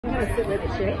going to sit where the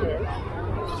shade is.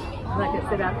 I'm not going to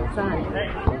sit out in the sun.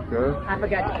 Okay. I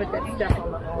forgot to put that stuff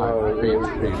on the wall. What do you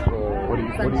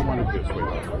want to do,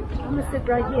 sweetheart? I'm going to sit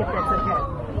right here if that's okay.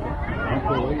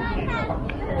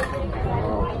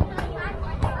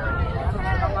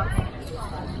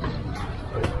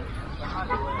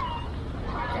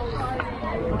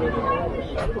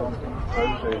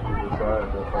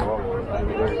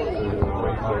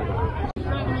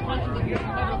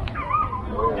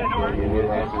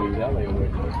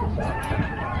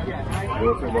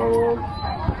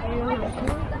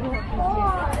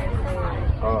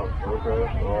 Oh, okay.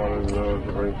 Oh, there's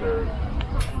the right there.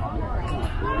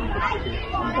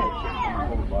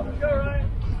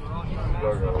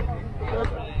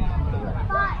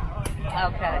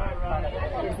 Okay.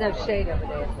 There's no shade over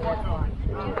there, so that's fine.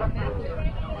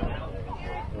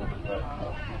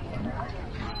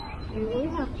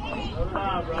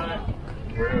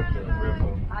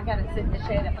 I got to sit in the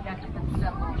shade. I forgot to put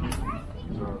stuff on.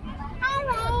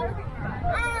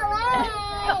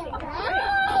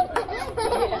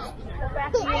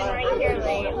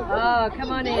 Oh,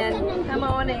 come on in. Come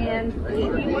on in.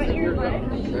 You want your button?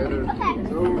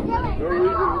 No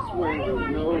reason to swing.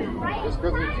 Just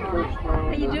because it's the first time.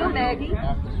 How you doing, Maggie?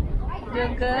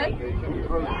 Doing good?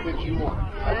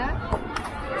 Yeah?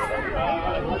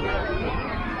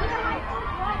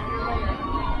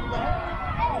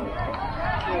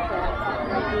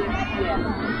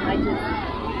 I just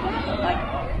like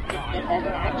it as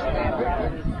an action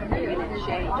in its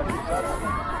shade.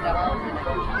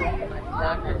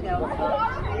 Doctor tells me.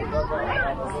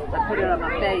 I put it on my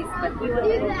face, but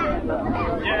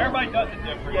yeah, everybody does it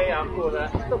different. Yeah, I'm cool with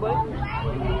that.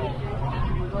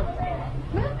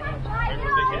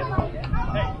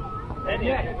 Hey,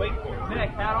 yeah, wait for it. Nick,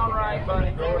 hat on right,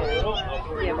 buddy.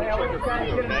 Yeah, we're trying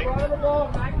to get in front of the ball,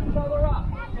 back each other up,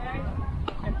 okay?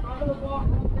 In front of the ball,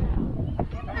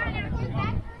 come down.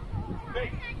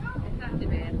 It's not too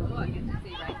bad. Oh, I get to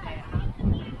see right there. I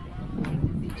get to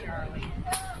see Charlie.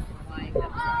 Like, I'm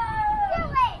sorry.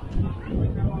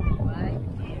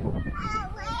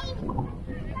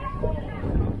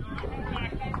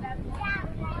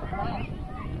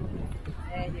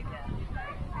 There you go.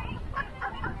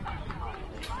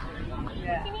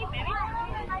 Yeah.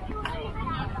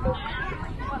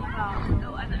 No,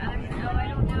 I don't know.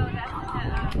 That's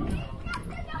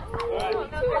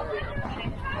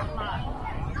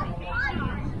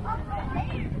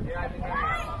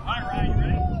All right, you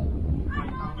ready?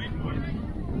 Wait for it.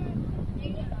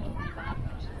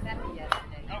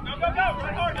 Go, go, go, go!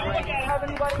 Run hard, don't look at it. Have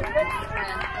anybody in the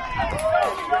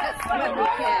That's what we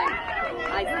can.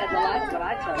 I said, well, that's what I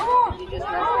told you. You just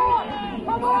run right in.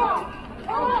 Come on!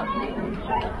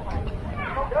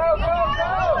 Go, go,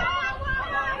 go!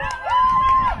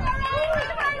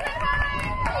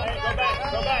 Hey, go back,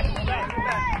 go back, go back, go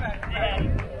back, go back. Yeah.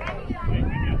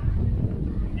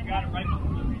 You got it right.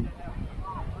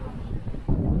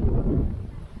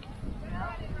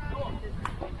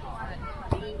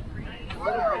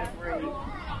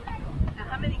 Now,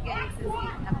 how many games does he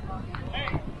have?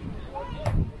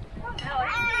 No,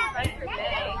 it's right for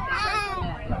Bay.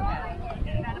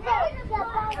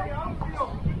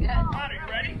 Connor, you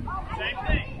ready? Same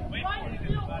thing. Wait for it.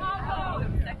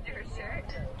 Stuck to her shirt.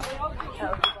 You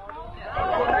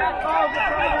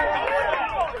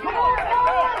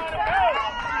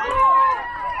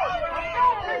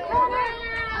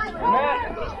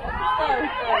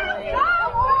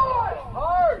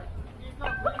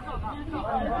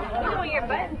don't want your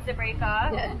buttons to break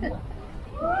off.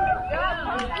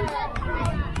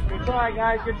 Good try,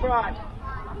 guys. Good try.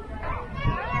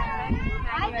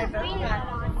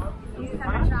 These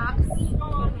have chalks.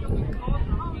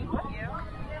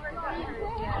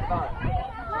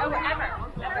 Oh, ever.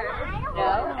 No?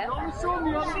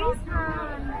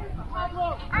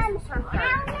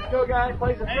 Go, guys.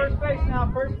 Play the first base now.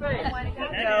 First base.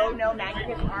 No, Maggie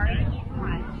has already eaten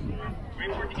lunch. Wait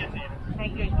for it to get to you.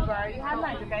 Thank you. You've already had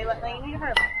lunch, okay? Let Lane eat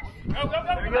her. Go, go, go.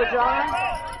 There you go, John.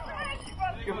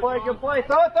 Good play, good play.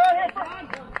 Throw it here.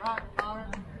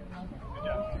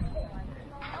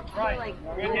 Right.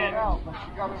 Good hit.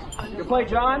 Good play,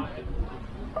 John.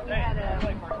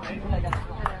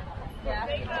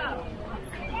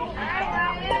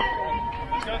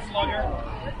 Let's go, Slugger.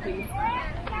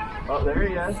 Oh, there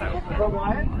he is. Go,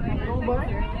 Wyatt. Go,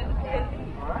 Wyatt.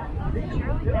 All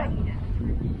right.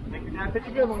 Now, pitch a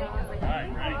good one. All right,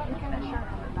 ready?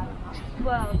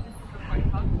 Well, this is before you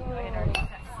talked to me.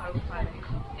 So funny.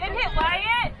 Good hit,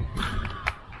 Wyatt.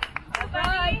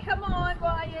 Right, come on,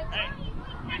 Wyatt. Hey.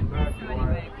 So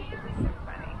anyway, this is so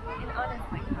funny. And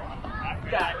honestly funny.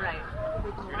 Got it right.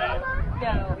 You're out.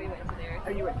 No, we went to theirs. Oh,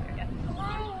 you went there, yeah.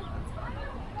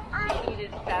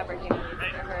 weird fabric and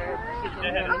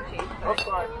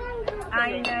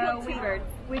I know.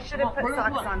 We should have put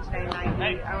socks on today,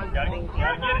 Maggie. I was thinking.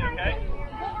 Gotta get it, okay?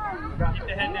 Keep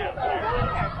the head down.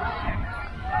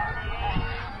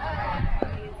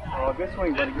 Oh, good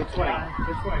swing, buddy. Good swing.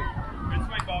 Good swing. Good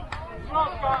swing, Bob.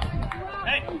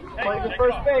 Hey, Play for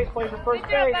first base. Play for first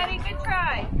Good job, base. buddy. Good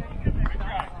try. Good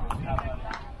try.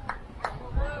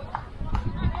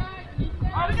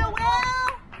 Oh, no, Will!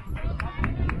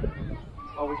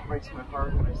 Always breaks my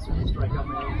heart when I see you strike out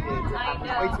my own kids. It I happens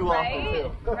know, way too right? often,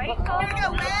 too. Right, Cole? Go,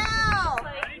 Will!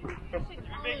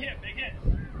 Big hit, big hit.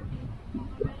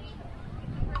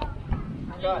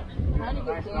 Got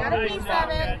Got a piece of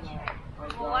it.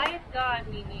 Well, Wyatt's gone,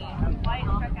 Mimi. Wyatt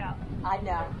struck out. I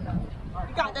know.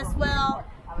 You got this, Will.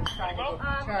 Charlie.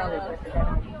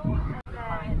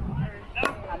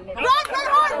 Run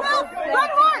hard, Will! Run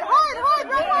hard, hard, run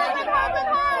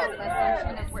hard. My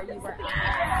assumption is where you were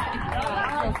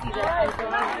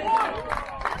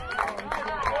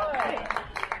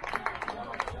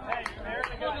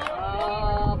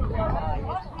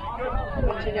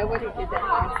But you know what, he did that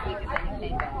last week and then he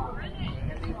came back.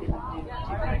 And he didn't do too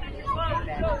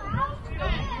bad.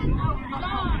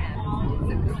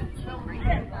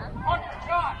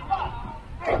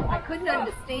 I couldn't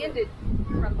understand it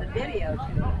from the video,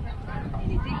 and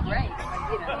he did great,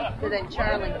 you know. So then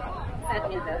Charlie sent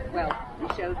me the, well, he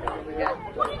showed me when we got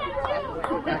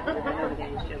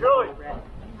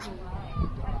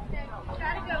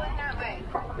Try to go in that way.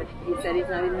 but he said he's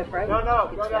not even afraid.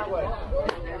 No, go that way.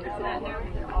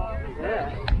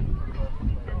 Yeah.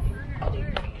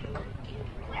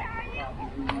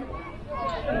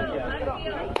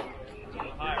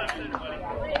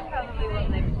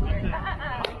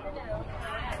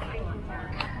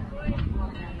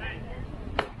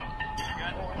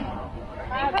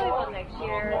 Probably will next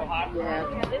year.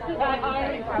 Yeah. This is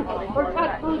probably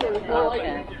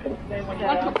Okay.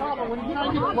 That's the problem. When you try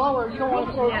to get lower, you don't want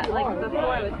to throw Yeah, it like long.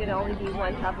 before it was going to only be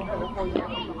one topic for the whole year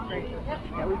for free.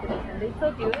 That we could attend. They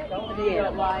still do it. They do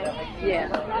it live.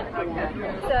 Yeah. Okay.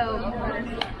 So,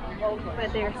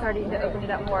 but they're starting to open it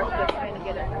up more, so they're trying to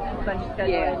get a bunch of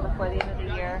scheduled in before the end of the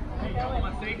year.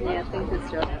 Yeah, things are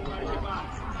still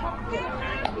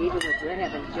even with we're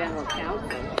having general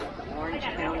council, Orange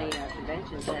County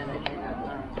Convention Center in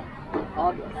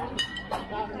August.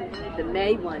 The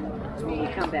May one, when we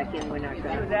come back in, we're not going to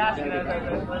go to that.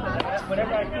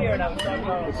 Whenever I hear it, I was like,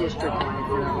 The district one is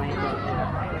in Orlando.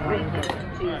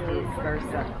 Tuesday is first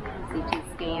CT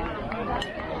scan.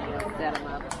 We'll set them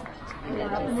up. And then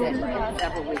she said in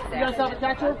several weeks after. You guys have a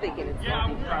catcher? I'm thinking it's going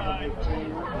to be probably June.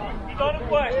 you go to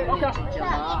play. Into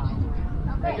July.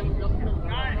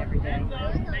 Every day.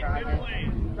 Friday.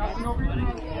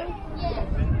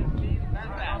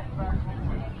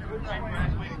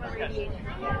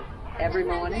 Every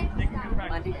morning,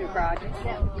 Monday through Friday.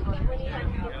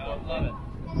 Love it.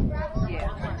 Yeah,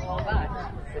 but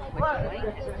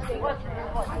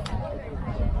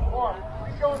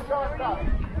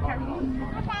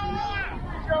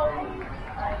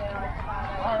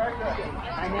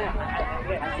I know.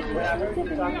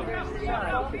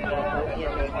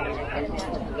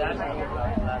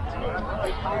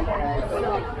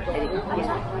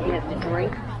 He has to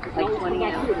drink like 20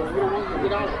 ounces.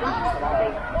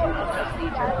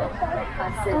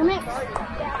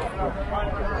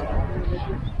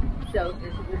 So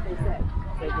this is what they said.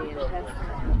 So the intestine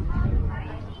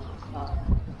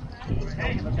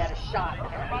have a better shot.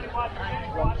 Have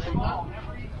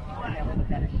a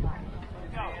better shot.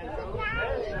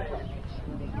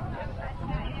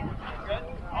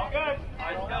 All good.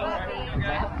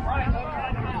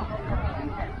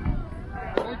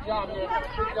 Good job, man.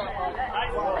 Good job, Mike.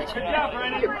 Good job,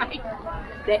 Brandon. You're right.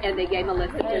 They gave him a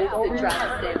list of foods to try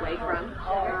to stay away from.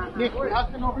 Nick,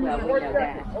 nothing over Well, here. we know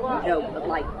that. No,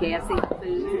 like gassy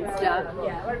foods and stuff.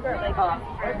 Yeah.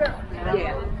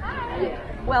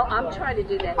 Well, I'm trying to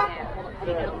do that now.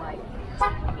 You know, like,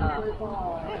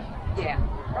 yeah.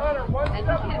 And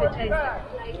you can't even taste it.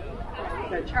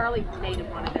 So Charlie made him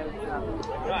one of those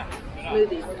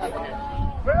smoothies of it.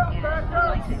 And I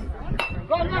liked it.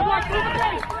 Go, go, go, go, So I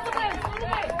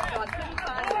couldn't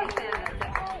find anything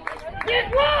that Get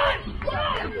one!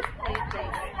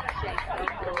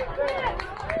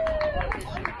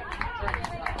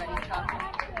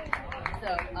 So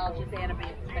I'll just add a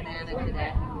banana to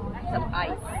that, some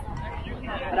ice.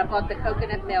 But I bought the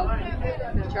coconut milk,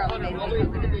 because Charlie made me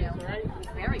coconut milk. It was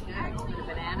very good. With the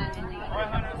banana and the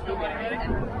blueberry.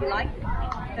 And he liked it,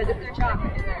 because it was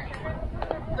chocolate.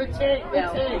 Good take, good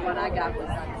Well, the take. one I got was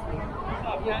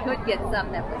unsweet. You could get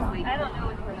some that was sweet. I don't know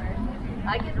what's the worst.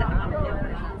 I get the almond milk.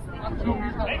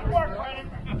 Make work, Brandon.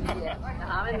 Yeah, the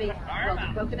almond milk, well, the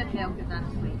coconut milk is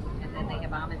unsweet, and then they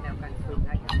have almond milk unsweet.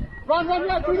 I guess. Run,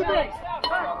 through the base.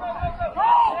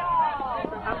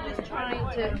 I'm just trying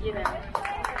to, you know, get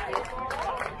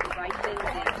the right things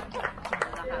in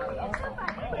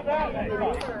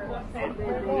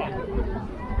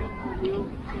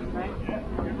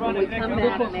when we come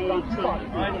back May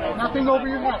 18th, Nothing over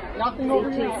your head. Nothing over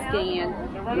your head. scan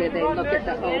where they look at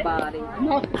the whole body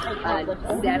and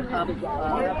set up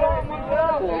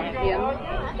for him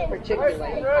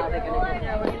particularly how they're going to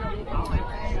go.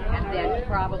 And then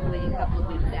probably a couple of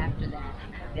weeks after that,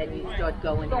 then you start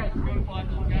going in.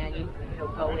 And you'll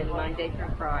go in Monday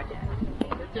through Friday.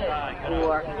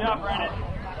 Or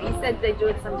he said they do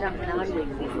it sometimes 9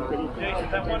 weeks, but he thinks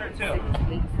it's 6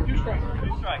 weeks. 2 strikes.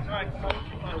 2 strikes. All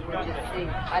right.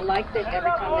 I like that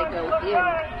every time they go in,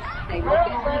 they look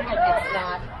at it. It's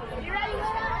not.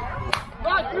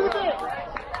 Run, through the base.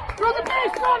 Through the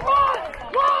base, run.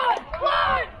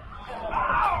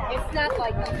 It's not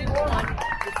like you do one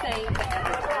the same for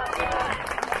everyone.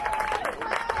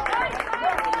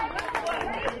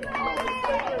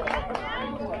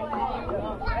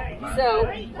 So,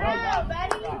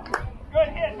 Good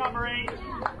hit, number 8.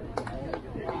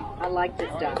 I like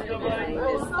this doctor. His name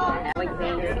is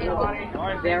Alexander Engel.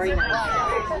 Very nice.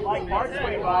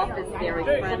 His office very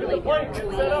friendly, very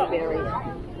clean, very.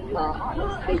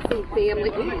 They seem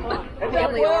family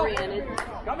oriented.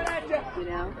 Coming at you. You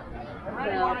know.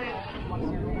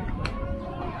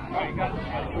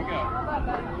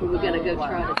 So we're gonna go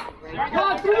try to.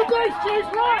 Run, through the base, Chase,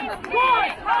 run. Go!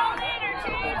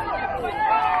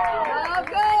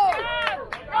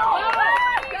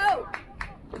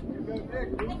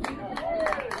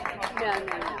 No.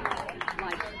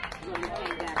 Like when we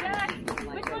came back.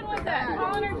 Which one was that?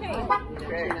 Colin or Kate?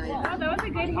 Oh, that was a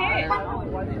good hit.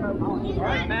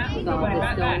 With all this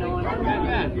going on.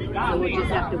 So we'll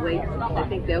just have to wait. I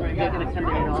think they're going to come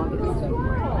in August. So.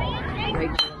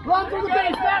 Run through the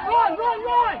base, Matt, run.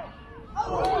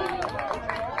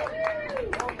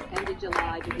 End of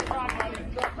July.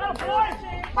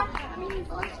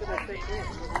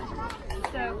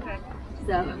 So good.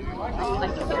 So, I'm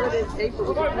like, here it is, April.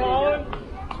 I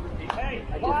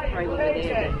just pray when they're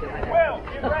there. Will,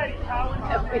 get ready,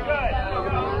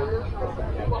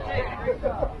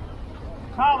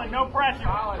 Colin, no pressure. I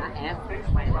asked him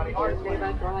Thursday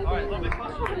about driving.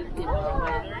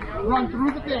 Run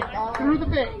through the base,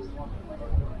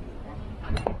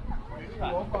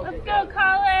 Let's go,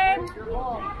 Colin.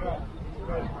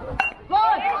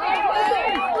 Run!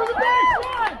 Through the base,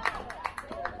 run!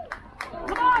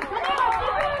 Come on!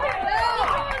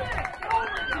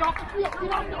 Get off the field!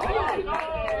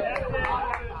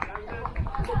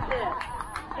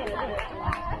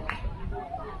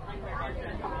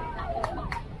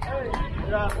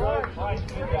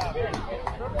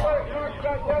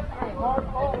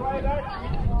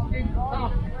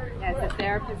 As a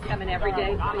therapist coming every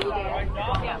day for you there?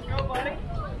 Yeah.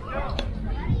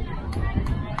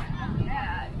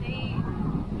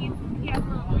 He has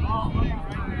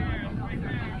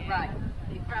Right.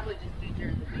 They probably just do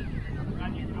during the week.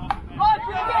 Run to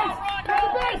the base!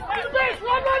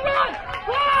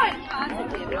 Run!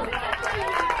 Positive. I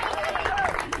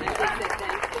think that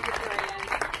thanks to the friends.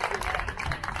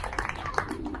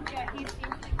 Yeah, he's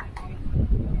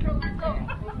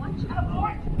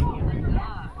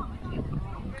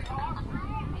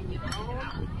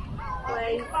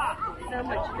Place so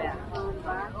much better.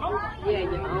 Yeah,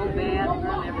 your own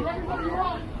bathroom, everything.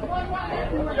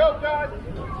 Go, guys!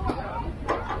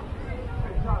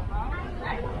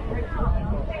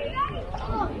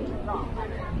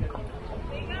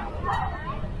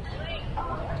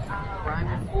 Brian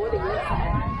was 40 years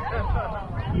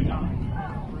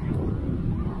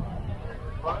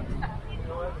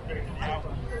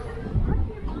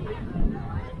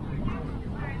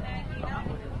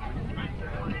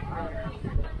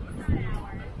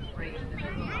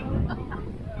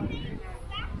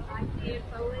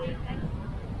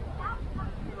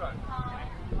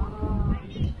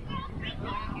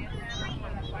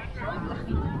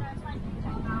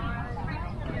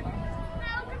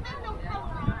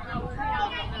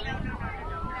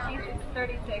She's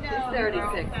 36. She's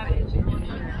 36.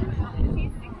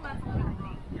 She's 6 months older than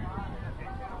me.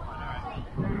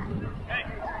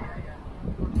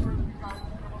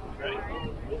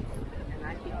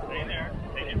 Stay there.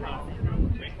 Take it from.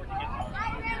 Wait for it to get to you.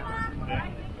 Okay?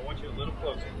 I want you a little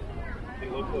closer. Stay a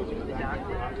little closer. The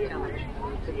doctor telling me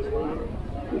to do it.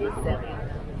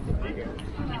 There you go.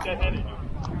 Keep that head in.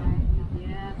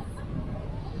 Yes.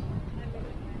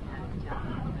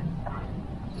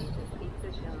 He just keeps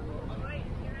us young.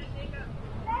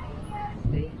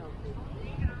 Stay healthy.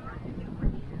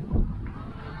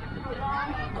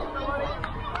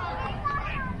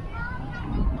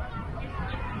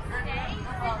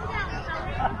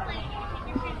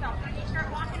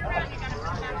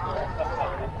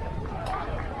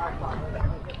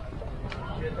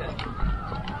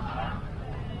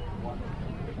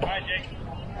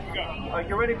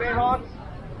 You ready, BayHawks?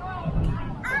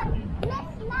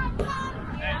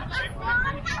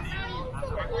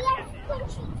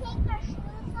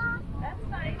 That's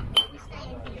nice.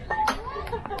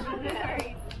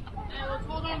 Let's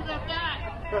hold on to that bat.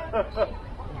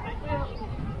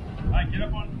 All right, get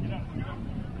up. All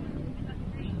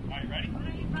right, ready?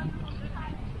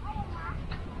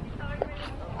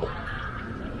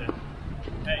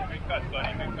 Hey, good cut,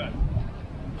 buddy, good cut.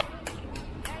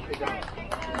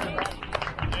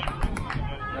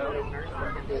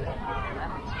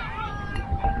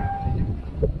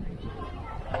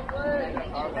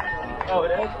 Oh,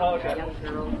 it is? Oh, okay. Young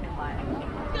girls class.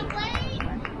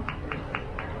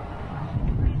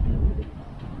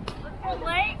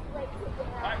 Blake?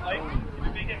 All right, Blake, give me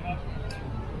a big hit, bud.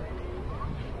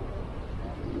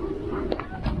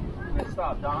 Good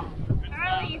stop, Dom.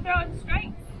 Charlie, you throwing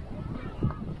strikes?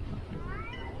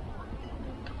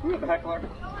 Who's the heckler?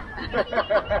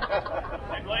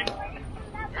 Hey, Blake,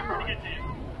 pretty good to you.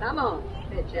 Come on,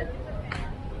 pitch it.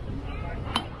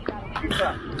 Good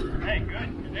stop. Hey, good,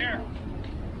 you're there.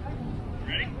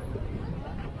 Ready?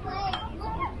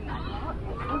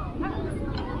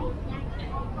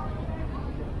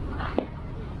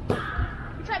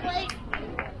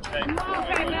 Hey, All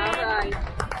right.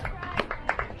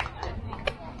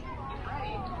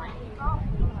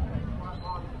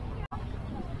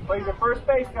 Plays at first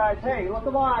base, guys. Hey, look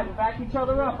alive and back each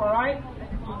other up, all right?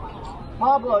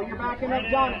 Pablo, you're backing up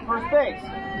John at first base.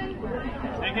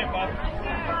 big hit, bud.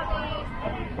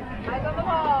 Eyes on the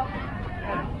ball.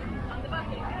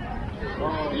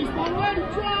 All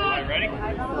right, ready?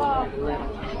 Eyes on the ball. You're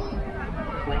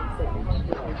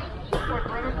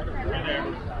there.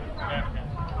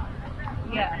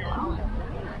 Yeah.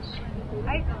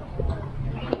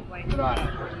 Good eye.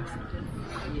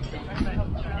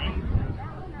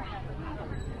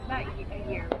 Not a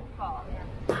year, fall.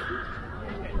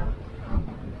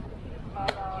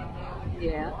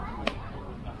 Yeah.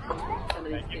 Some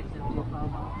of these kids don't do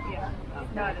ball. Yeah.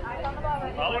 Not as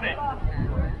Followed it.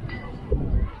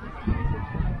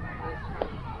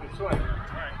 Good swing. All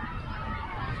right.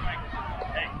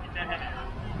 Hey, get that head in.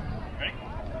 Ready?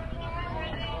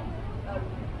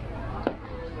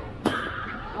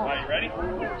 All right, you ready?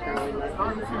 Charlie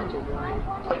loves his switches, right?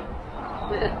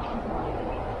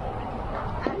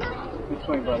 Good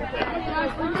swing, buddy.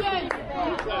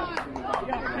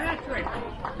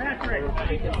 Patrick!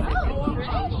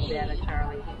 Yeah,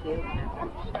 Charlie, he feels it.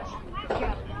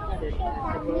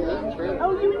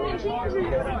 Oh, you didn't change it.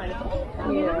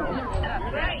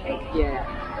 Yeah.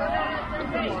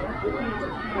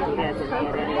 He hasn't had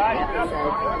any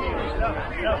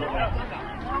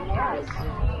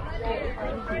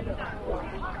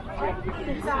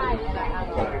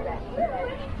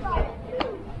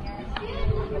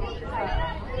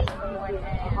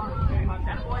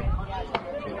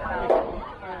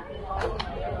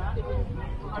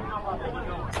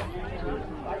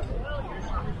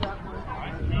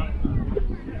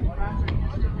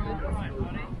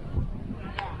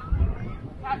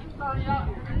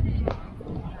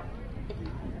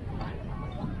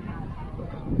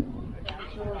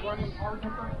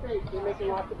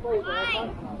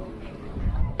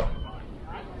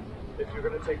If you're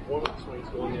going to take one of the swings,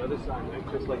 go on the other side,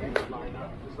 right? Just like you would line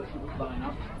up. Just like you would line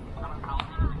up.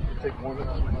 You take one of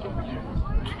the swings over here.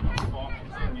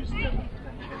 You step.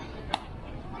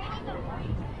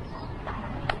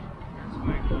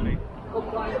 Swing,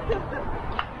 buddy.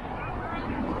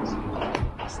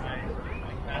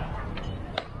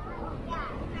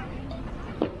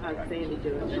 How's Sandy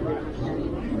doing?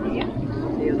 Yeah.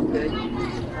 Feels good.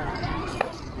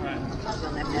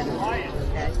 Don't have medicine,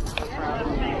 okay?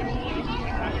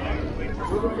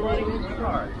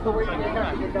 So where did you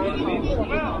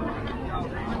go?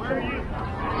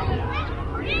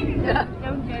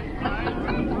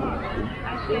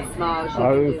 She's small. She I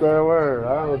didn't say a word. I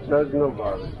don't judge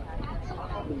nobody.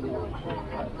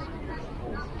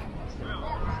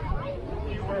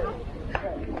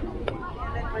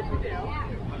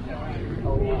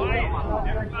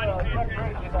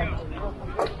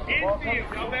 Infield,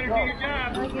 y'all better do your job.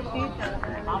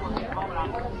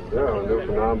 Yeah, I'll do it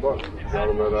for $9. Got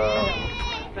them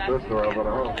at this store over the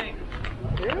home.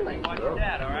 Really? Watch your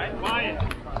dad, all right? Wyatt.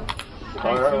 As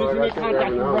soon as you make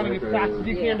contact, you're running as fast as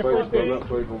you can to first base.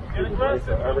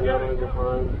 Every now and then you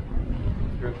find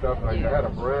good stuff. Like I had a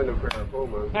brand new pair of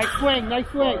Pumas. Nice swing, nice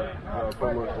swing.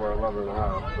 Pumas were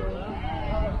 11.5. So.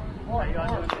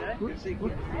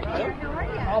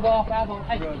 Foul ball, foul ball.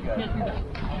 Hey, you can't do that.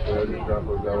 Yeah, just drop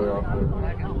those belly off there.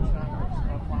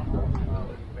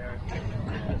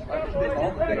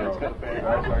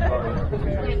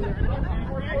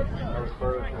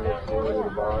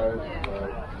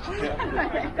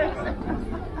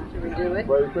 Should we do it?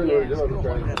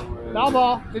 Foul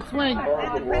ball. Good swing.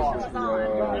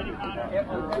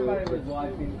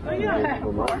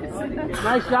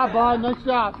 Nice job, bud. Nice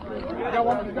job. That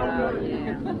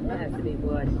has to be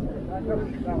wood.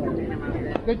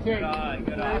 Good take.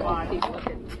 Keep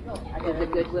looking. Is it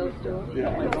Goodwill store?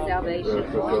 Salvation.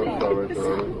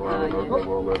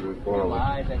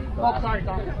 Oh, sorry,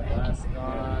 Tom.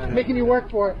 Making you work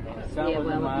for it. Yeah,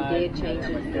 well, if you did change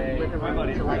it to living room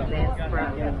to like that,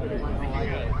 probably that's what it was.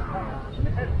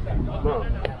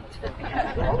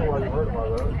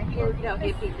 No,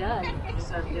 if he does,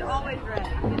 so just always ready.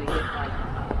 He's gonna get like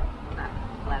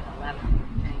about 11,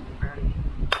 change the birdie.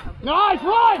 Nice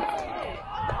run!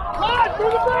 Run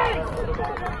through the base!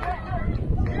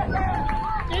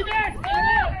 Stay there! Stay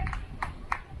there!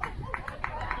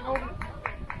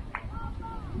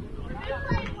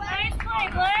 Nice play,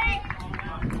 Blake.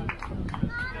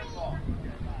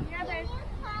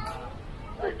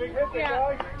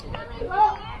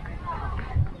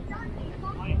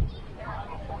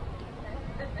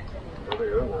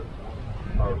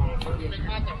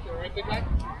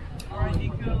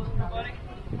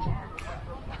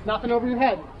 Nothing over your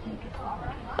head.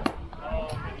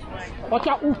 Watch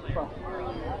out. Oof.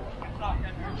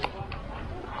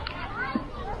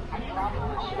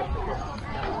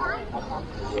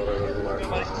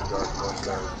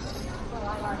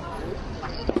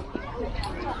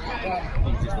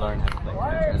 Just learn how to play.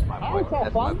 That's my boy.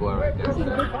 That's my boy right there. This is a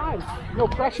good time. No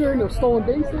pressure, no stolen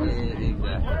bases. Yeah,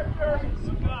 exactly.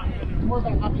 More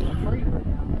about not being afraid.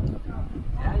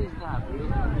 Yeah, he's not. But he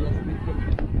has to be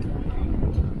kicked.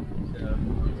 So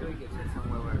until he gets hit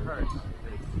somewhere where it hurts.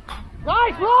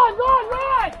 Nice! Run! Run!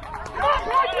 Run!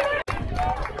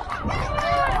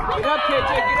 Get up,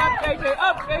 KJ! Get up, KJ!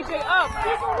 Up, KJ! Up!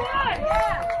 Stay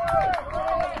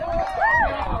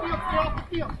off the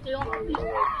field! Stay off the field!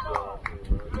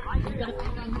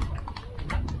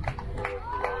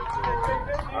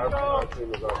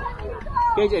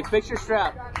 KJ, fix your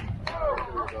strap.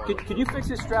 Could you fix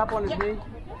his strap on his knee?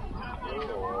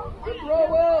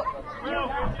 Roll up!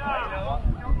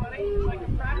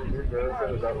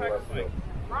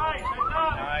 Right,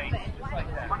 nice. Just like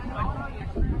that.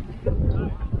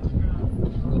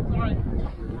 Run!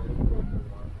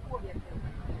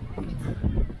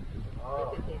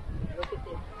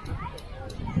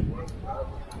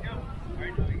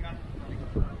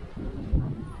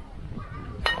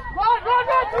 Run!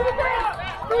 Run! Through the base!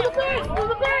 Through the base! Through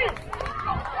the base!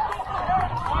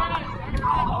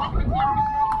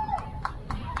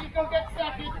 Nico gets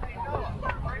second.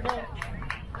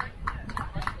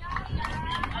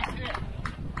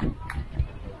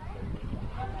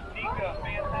 Nico,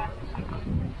 fantastic.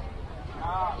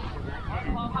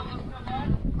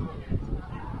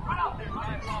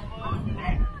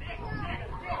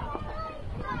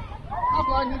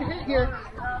 Pablo, I need a hit here.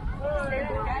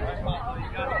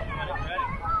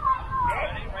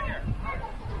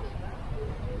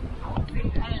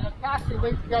 Hey, that's faster.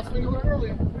 Wait, you guys swing a little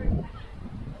earlier.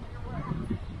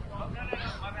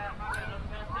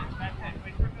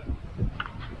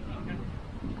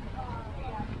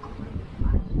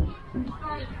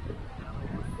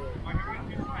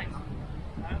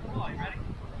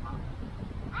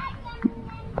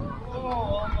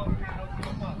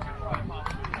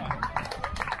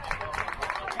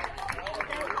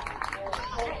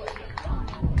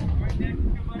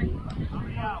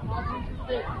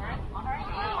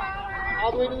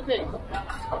 All the way to the base.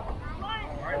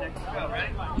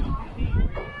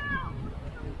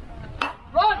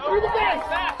 Run! Through the base!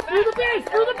 Through the base!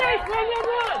 Through the base! Run, run,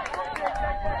 run!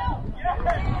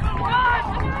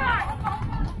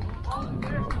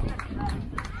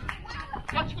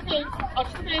 Touch the base!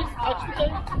 Touch the base! Touch the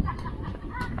base!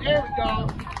 There we go.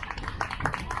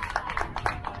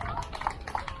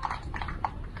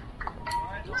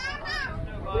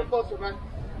 A little closer, man.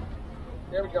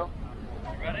 There we go.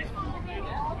 Ready?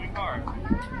 Swing hard.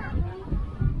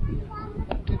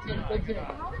 Good team, big team.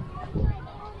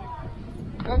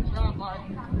 Good job, Mike.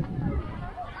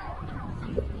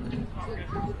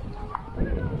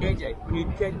 KJ, when you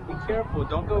catch, be careful.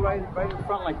 Don't go right in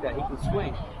front like that. He can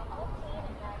swing.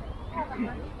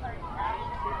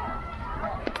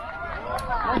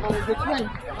 Michael, good swing.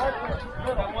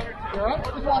 You're up.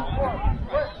 Just one.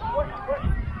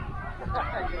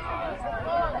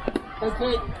 Good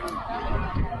take.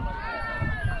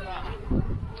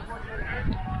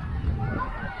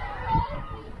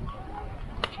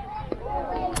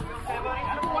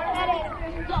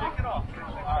 Shake it off.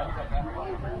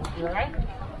 You all right?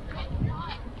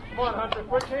 Come on, Hunter,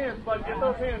 quick hands, bud. Get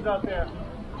those hands out there.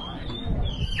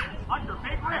 Hunter,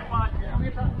 big rip, bud. All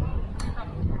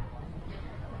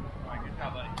right, good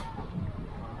job, buddy.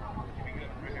 Keep it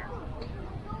good, right here.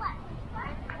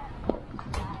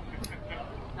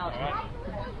 All right.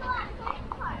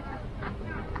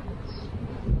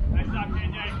 Nice job,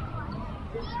 KJ.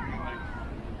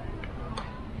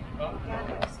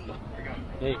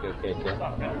 There you go, KJ.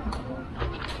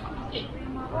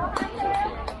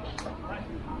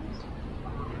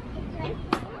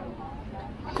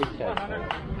 Good catch, man.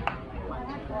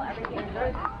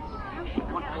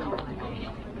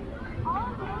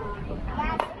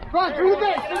 Run, through the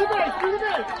base, through the base, through the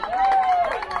base!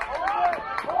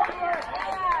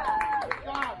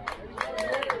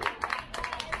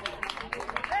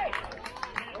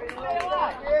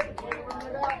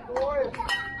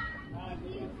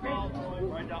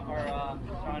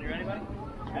 Sean, you ready, buddy?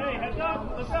 Hey, heads up,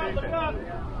 look up, look up.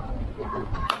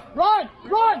 Run,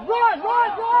 run, run, run,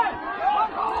 run! Run,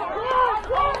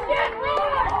 run, get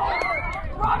run!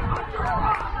 Run,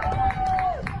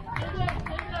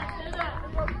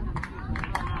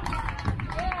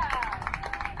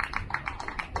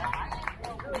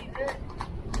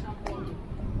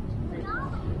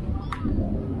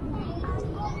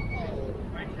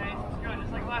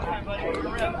 Just like last time, buddy.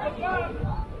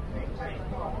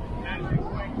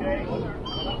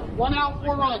 One out,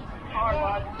 4 runs.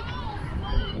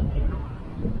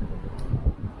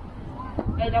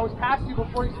 Hey, that was past you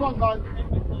before you swung, bud.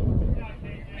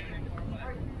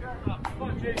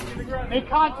 Make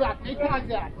contact, make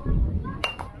contact.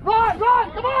 Run,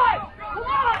 run, come on! Come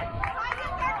on!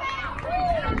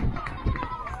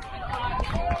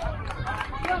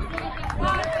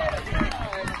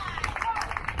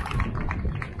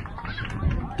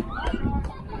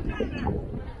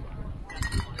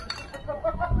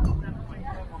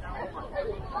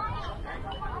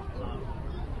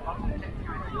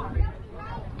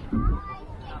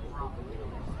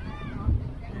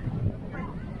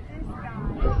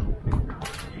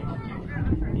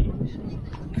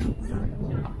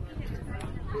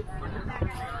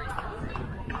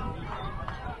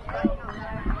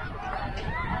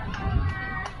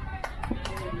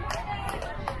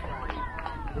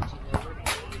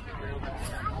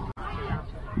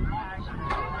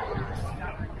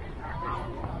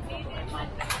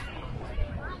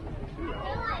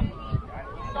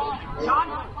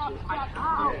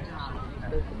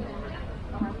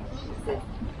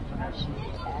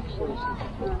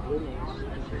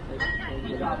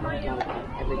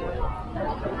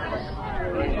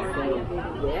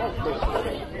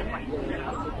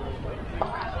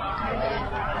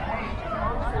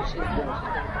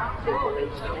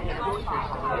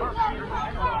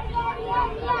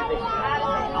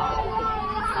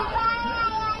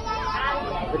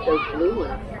 But those blue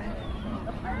ones,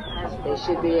 they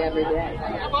should be every day.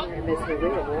 And Miss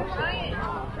Maria Walsh,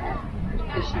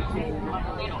 because she's saying, I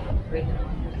know.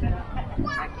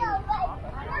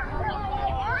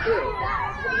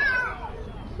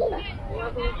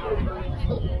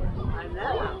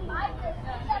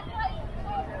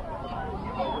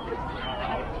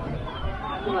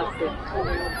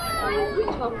 We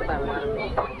talked about a lot of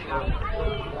things.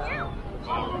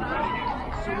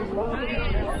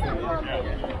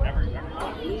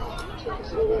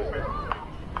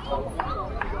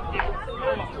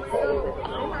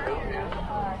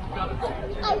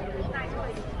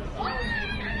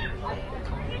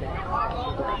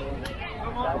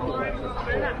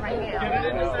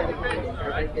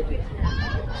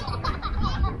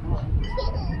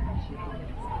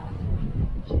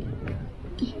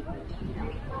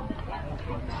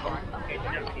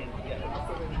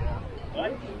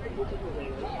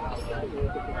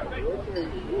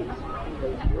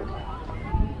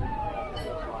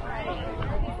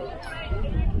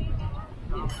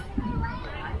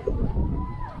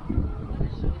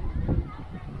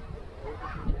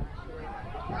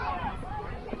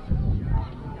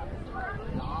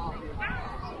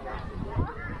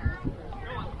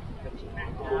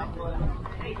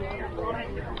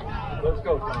 Let's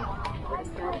go, Tom.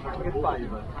 Look at fire,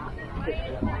 bud.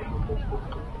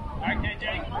 All right, KJ,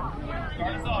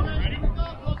 start us off. Ready?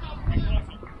 Get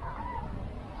closer.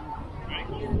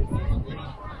 Ready?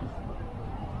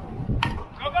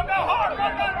 Go, go, go! Hard!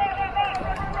 Run, run, run, run,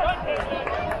 run!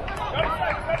 Go to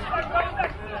second, go to second,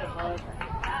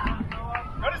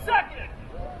 go to second!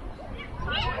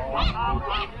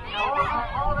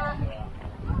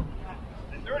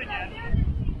 Let's do it again.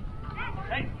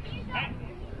 Hey, hey!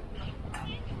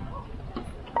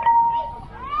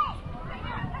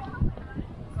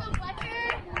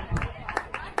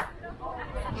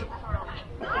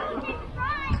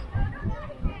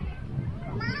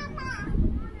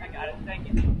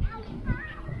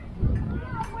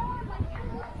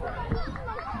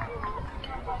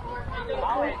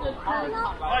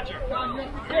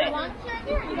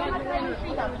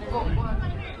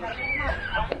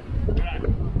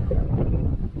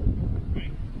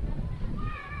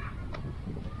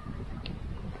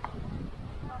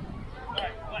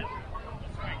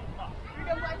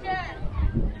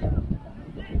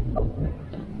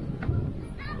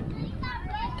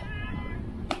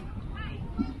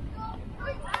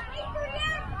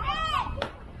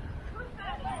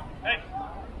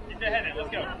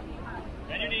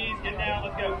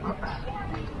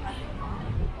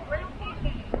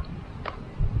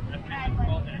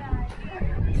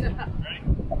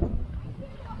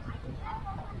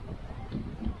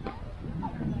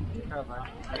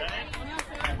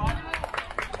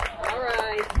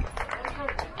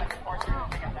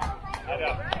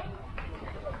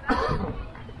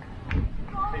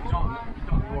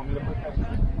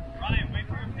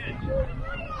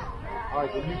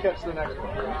 Alright, then you catch the next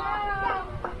one.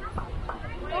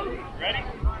 Ready?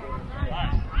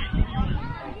 Alright.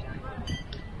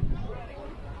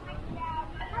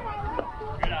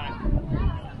 Good eye.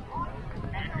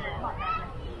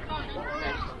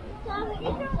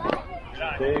 Good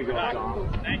eye. There you go, Good eye.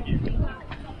 Tom. Thank you.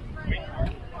 Wait for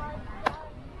it.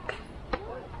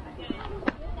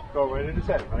 Go right in his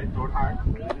head, right? Throw it hard.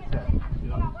 Right in his head.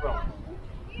 Get on his throat.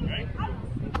 Ready?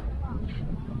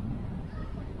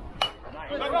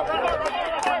 Go, go, go, go, go,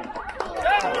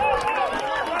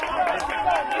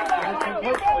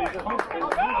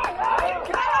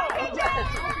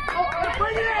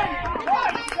 Bring it in!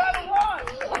 Run! You gotta run!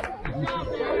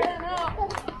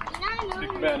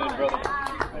 Stick man in, brother.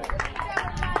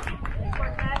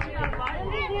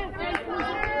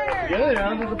 Get it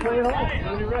down to the play at home.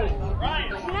 When you're ready. Ryan!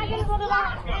 You're not gonna put it on.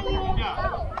 Alright, here we go.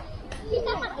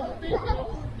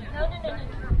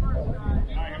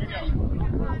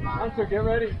 Hunter, get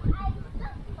ready. Go,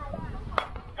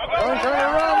 go, Run, go, try to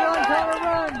run, run, try to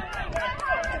run.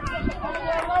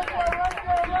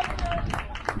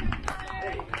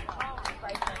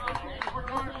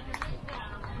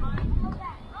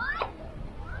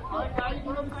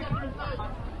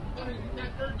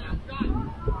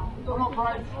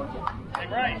 Hey,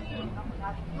 Bryce.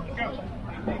 Let's go.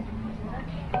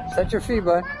 Set your feet,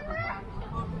 bud.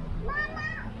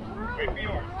 Wait for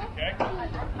yours, okay?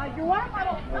 You want? I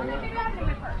don't. Let me get out of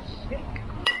my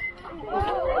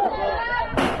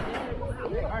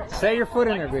purse. Set your foot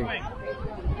in there, baby. Hey.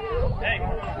 Hey.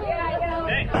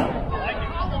 Like it.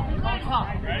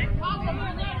 Ready?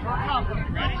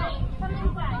 Ready?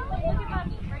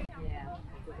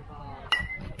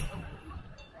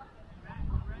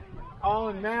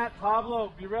 Colin, Matt,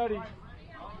 Pablo, be ready. Just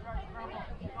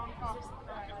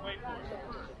wait for it.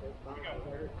 Here we go.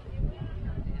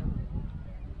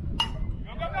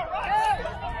 Go, go, go, run!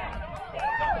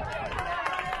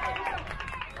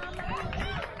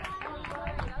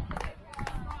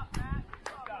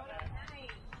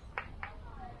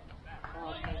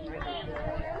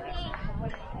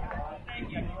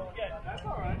 That's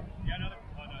all right. Yeah, another.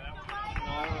 Oh, no, that was. No,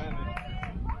 I don't have it.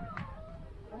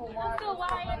 Let's go,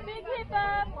 Wyatt. Big hip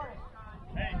up.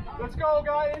 Hey. Let's go,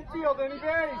 guy. Infield, any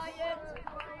base.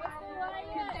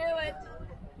 Can do it.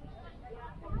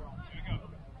 Here we go.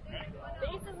 Ready?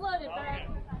 Base is loaded, Brett.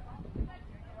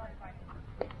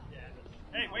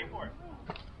 Hey, wait for it.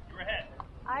 You're ahead.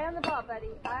 Eye on the ball, buddy.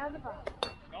 Eye on the ball.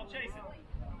 Don't chase it.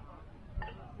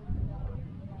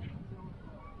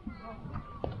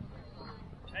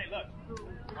 Hey, look.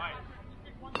 Ryan.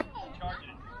 Charging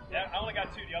it. Yeah, I only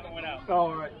got two. The other went out. Oh,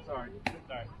 all right. Sorry.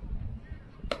 Sorry.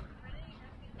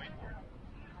 Wait for it.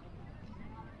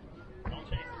 Don't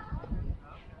chase it.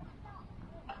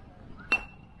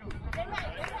 Try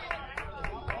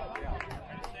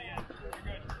to stay in. You're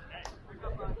good. Hey.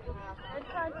 Good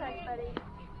contact, buddy.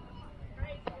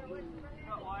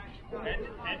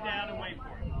 Head down and wait for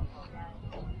it.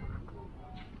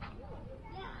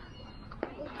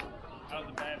 That was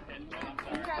a bad pitch, man.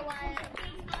 I'm sorry.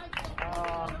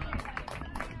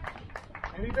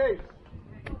 Any base.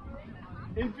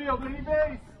 Infield, any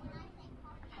base.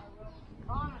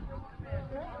 Are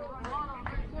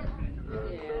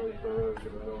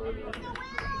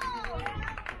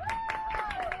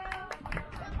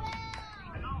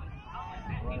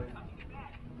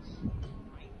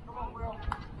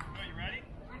you ready?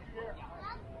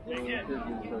 Take it. Go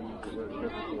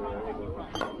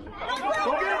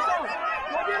get it, son.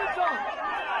 Go get it, son.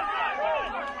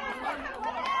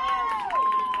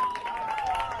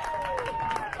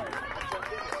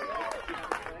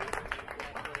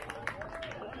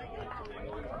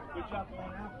 Good job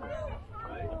going after it.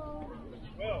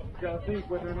 You gotta think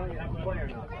whether or not you have a play or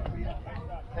not.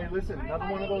 Hey, listen, another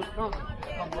one of those comes.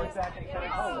 Come right back and set it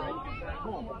home, right? You can set it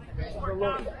home. Bases are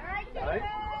loaded, right?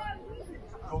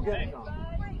 Go get it, John.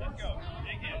 Let's go.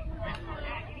 Dig in.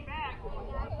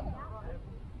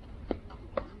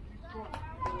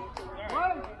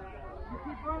 Run! You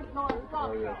keep running till I stop.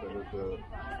 Oh, yeah,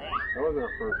 that was our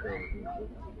first time.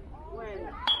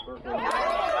 First time.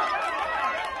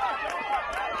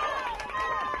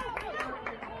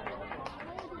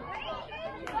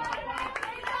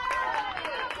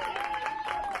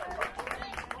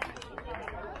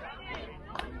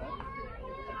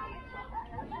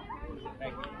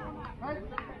 Hey,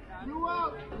 you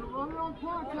out. You're running on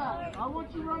contact. I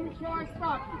want you running till I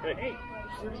stop you. Hey.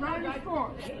 You're trying to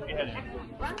score.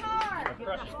 Run hard.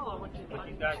 Crush it. Put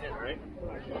these guys in, right?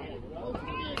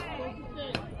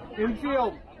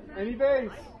 Infield. Any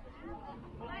base.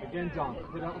 Again, John.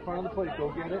 Hit out in front of the plate. Go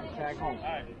get it. Tag home. All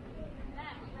right.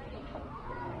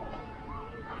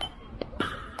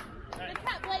 Good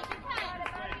cut, Blake. Good cut.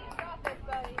 Drop it,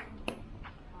 buddy.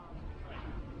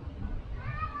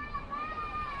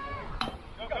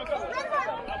 Go.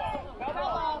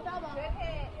 Foul ball. Good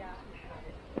hit.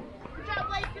 Good job,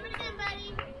 Blake. Do it again, buddy.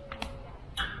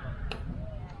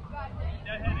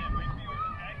 That head in. Wait for you,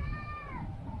 okay?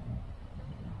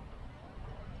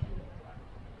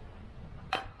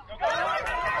 Go.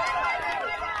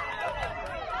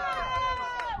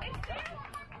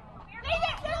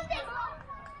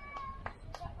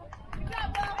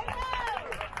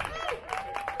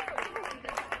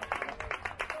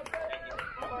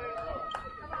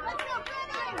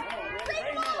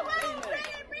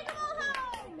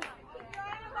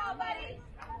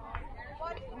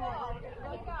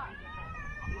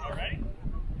 All ready?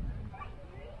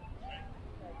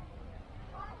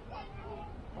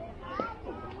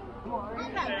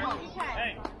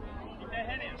 Hey, keep that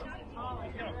head in.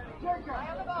 Let's go. You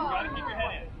gotta keep your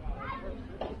head in.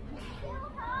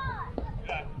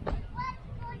 Yeah.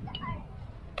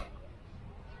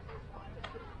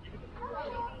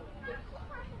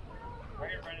 Right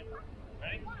here, Brendan.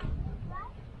 Ready?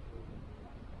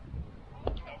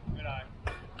 Oh, good eye.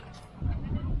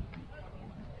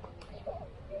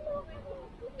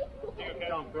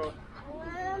 John, throw.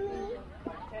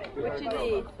 What you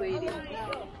need, sweetie? You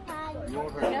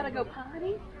gotta go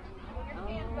potty?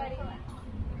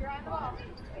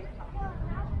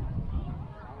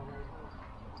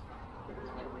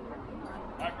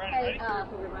 All right, Brendan, Hey, ready?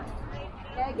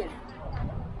 Megan.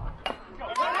 Go.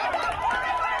 Good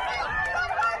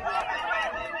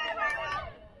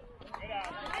out.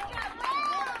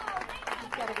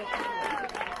 Gotta go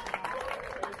potty.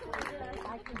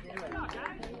 I can do it.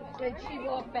 Did she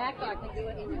walk back? I can do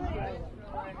it in the stroller.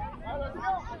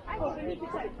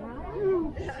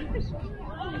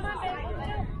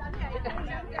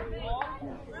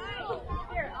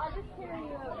 Here, I'll just carry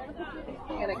you over.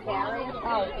 You gonna carry it?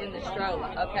 Oh, in the stroller.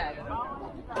 Okay.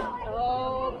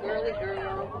 Oh, girly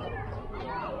girl.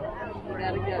 You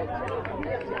gotta go.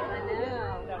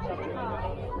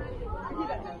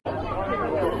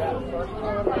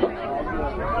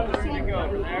 You go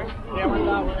over there. Yeah, we're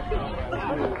not.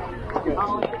 Get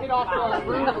off the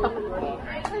roof.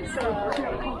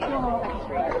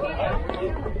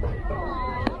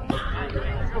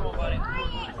 Come on, buddy.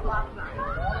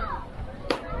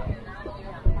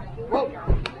 Whoa.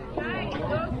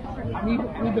 I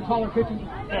need the taller pitching.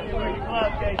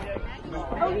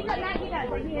 Oh, he got that. He got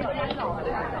it. He hit that all.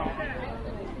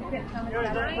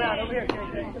 Over here,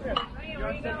 KJ. Come here. You're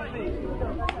on 7 feet.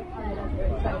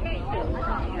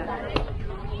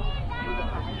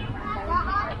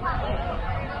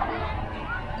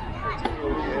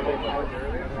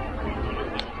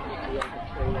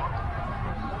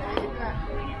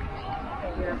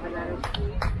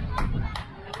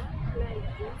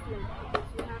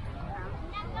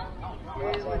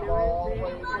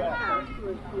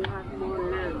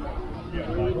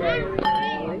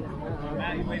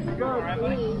 Matt, you wait to go, all right,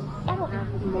 buddy? Go,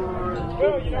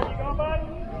 you know where you going, bud?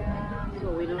 So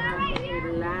we don't have to be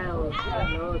loud,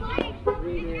 really.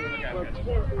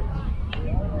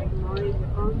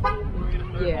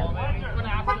 Yeah.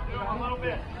 A little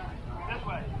bit. This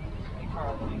way. I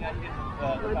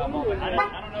don't know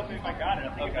if I got it. I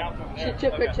think I bounced over She there.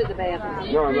 took her to the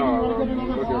bathroom. No, no.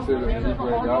 Look, I said if you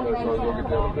played down there, so I was looking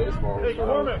down the baseball.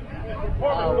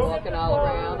 Oh, walking all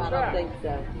around? I don't think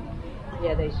so.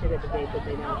 Yeah, they should have today, but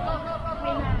they don't.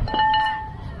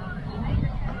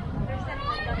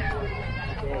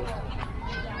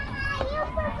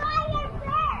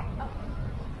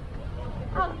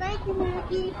 Oh, thank you,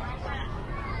 Maggie.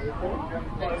 As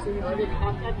soon as you get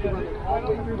contact, you run it all the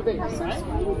way through the base, right? I'm going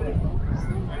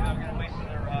to wait for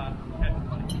their head.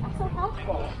 That's so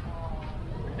helpful.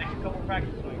 Take a couple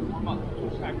practice swings. Warm up.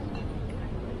 Practice.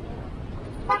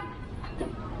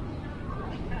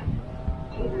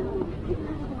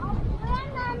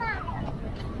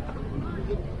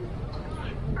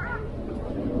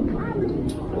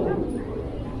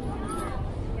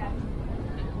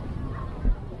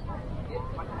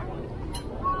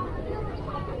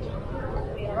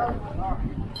 gosh,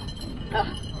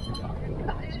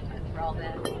 for all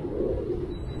that.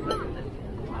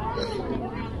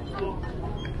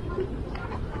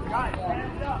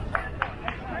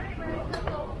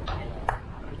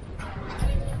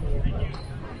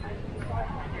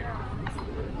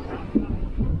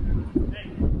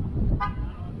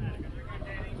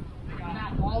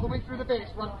 All the way through the base.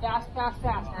 Run fast, fast,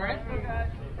 fast. All right?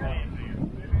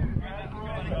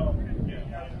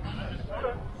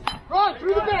 Run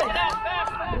through the base.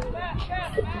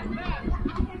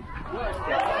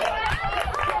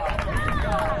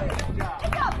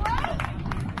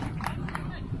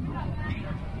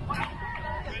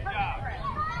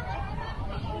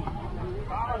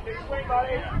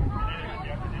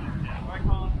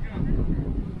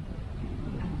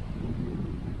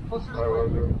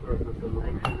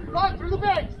 Run through the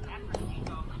base.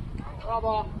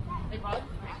 Bravo. Hey, bud.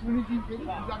 As soon as you get it, you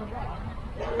gotta run.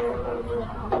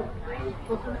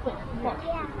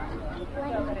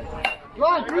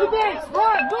 Run through the base.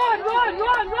 Run, run, run,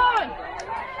 run, run.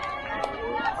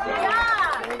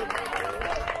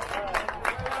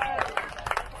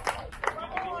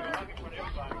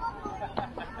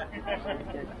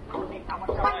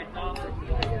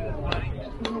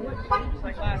 Just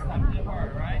like last time, do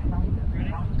hard, right?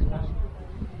 Ready?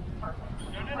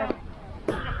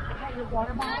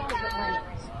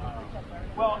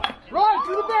 Well, Run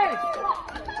through the base.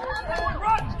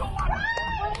 run!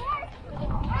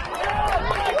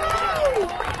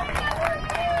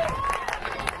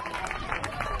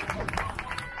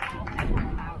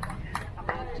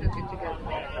 Took it to go.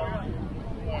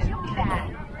 She'll be back.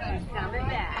 She's coming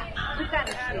back. Who got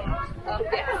a shoe?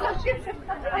 Okay, so she's,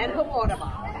 and her water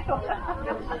bottle.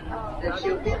 And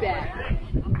she'll be back.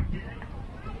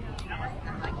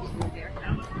 Like you see there.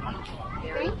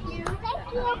 Thank you.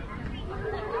 Thank you.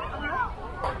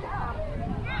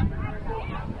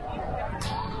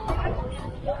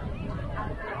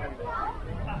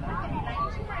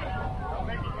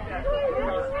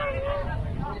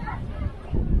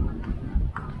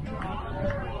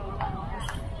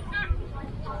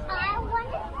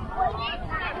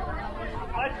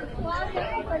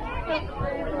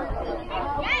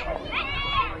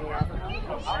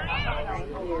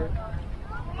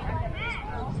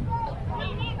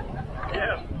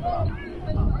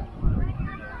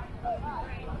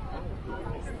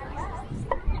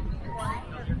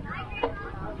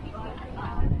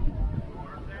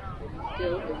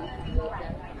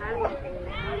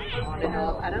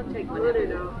 I don't take one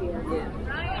off here. Yeah.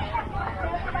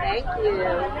 Thank you.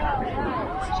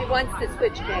 She wants to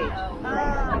switch page.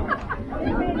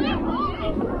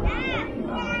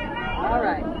 All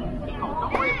right.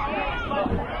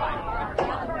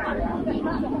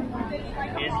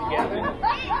 Hands together.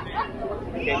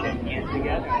 Okay, then hands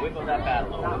together. Wiggle that bat a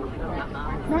little.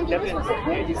 Step in.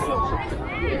 There you go.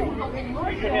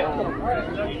 Use your hip.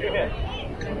 Use your hip.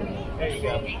 There you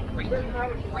go.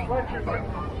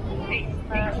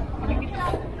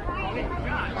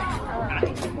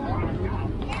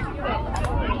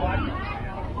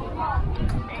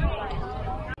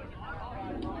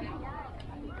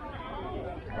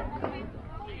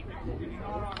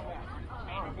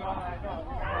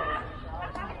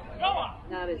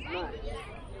 Not as much.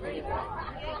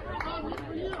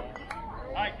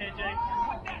 All right, KJ.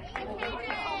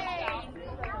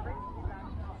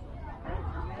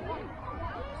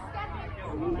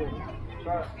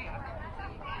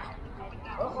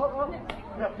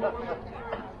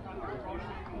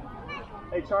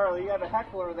 Hey, Charlie, you have a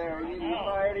heckler there. You probably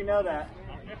already know that.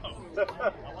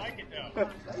 I like it though.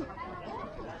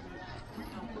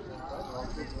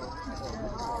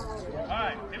 All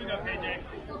right, here we go, KJ.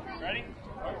 Ready?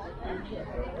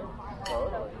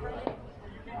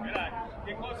 Good eye.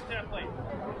 Get closer to that plate.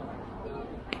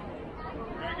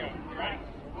 There we go. Ready?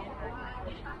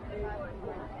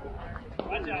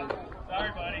 Watch out.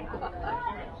 Sorry, buddy.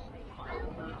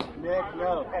 Nick,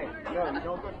 no. Hey, no, you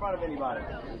don't go in front of anybody.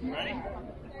 Ready?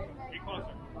 Get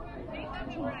closer.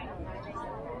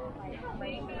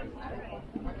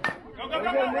 Go, go, There go,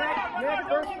 you go, go, Nick. Nick,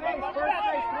 first base, first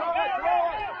base. Throw it, throw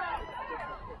it.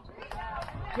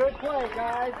 Good play,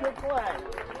 guys. Good play.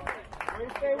 Way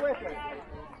to stay with it.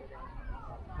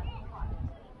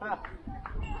 Huh.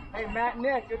 Hey, Matt and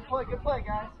Nick, good play,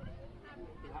 guys.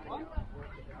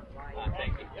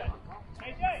 Thank you.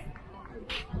 KJ,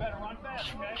 you better run fast,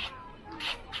 okay?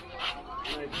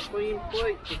 Nice clean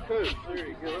plate for coach. There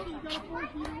you go.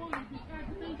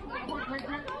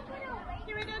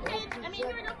 Here we go, kids. Here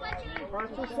we go, Fletcher.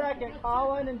 First or second,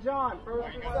 Colin and John.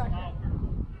 First or second.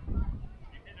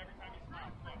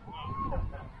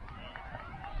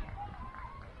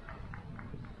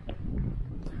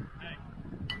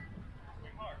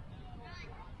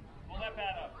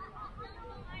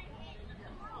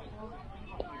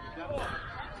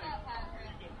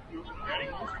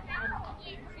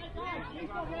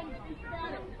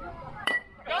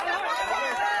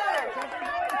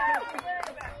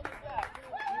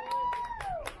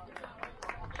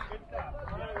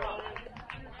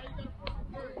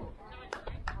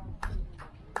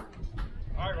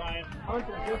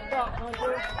 Hunter, just stop,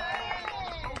 Hunter.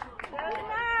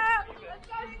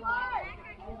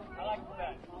 I like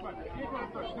that.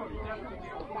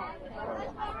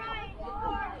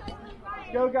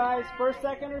 Let's go, guys. First,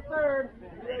 second, or third.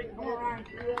 Ready? All right,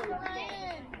 here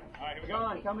we go.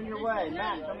 John, coming your way.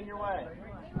 Matt, coming your way.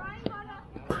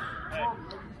 Hey,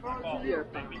 ball.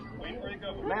 Wait for it to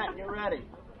go. Matt, get ready.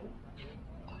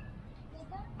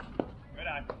 Good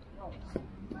eye.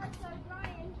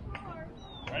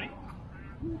 Ready?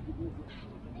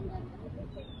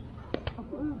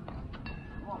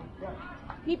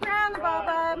 Keep your eye on the ball,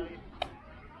 bub.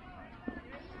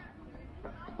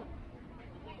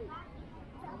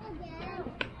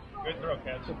 Good throw,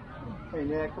 catch. Hey,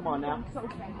 Nick, come on now.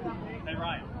 Hey,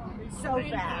 Ryan. So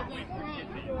fast. Wait for it to get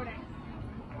to you.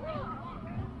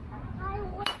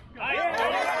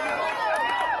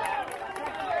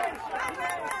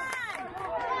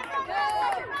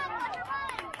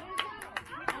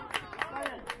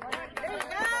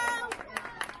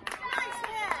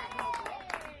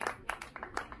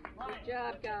 Good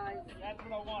job, guys. That's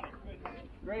what I wanted. Good.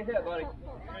 Great hit, buddy.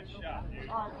 Good shot, dude.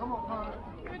 All right, come on, Connor.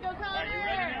 Here we go, All right, you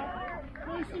ready now?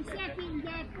 First and second,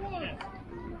 got four. Yes.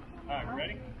 All right,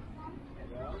 ready?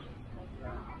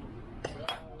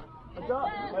 Let's go.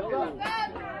 Let's go.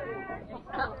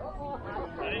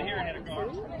 I didn't hear it hit a car.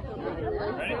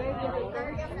 Ready?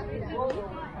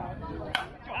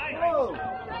 Nice. Whoa.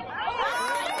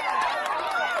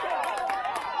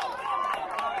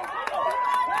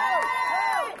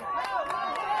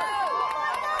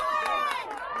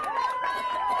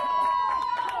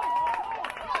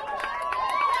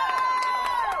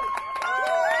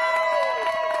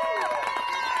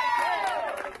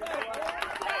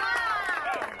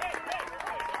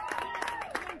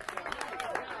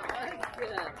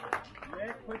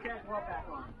 Nick, put that glove back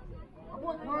on.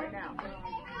 Right now.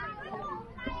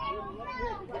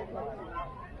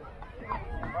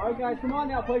 All right, guys, come on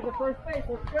now. Play for first base.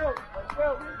 Let's go. Let's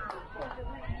go.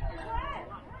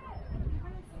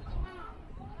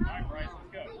 All right, Bryce,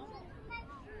 let's go.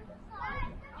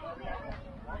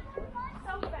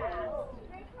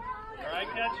 You all right,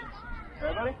 catch?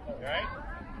 Everybody? You all right?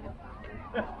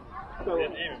 So,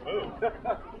 Didn't even move.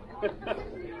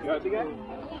 you got the guy?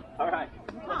 All right.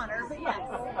 Connor, but yes.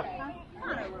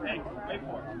 Hey, wait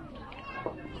for it.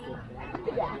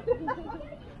 Yeah.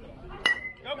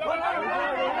 Go, go, go, go, go,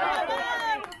 go,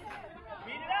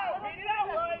 Beat it out,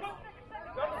 boys.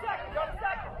 Go to second, go to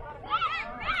second.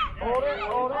 Hold it,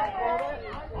 hold it,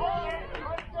 hold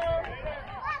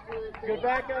it. Good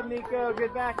backup, Nico.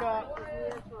 Good backup.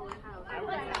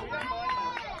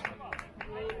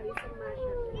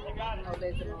 You got it. Oh,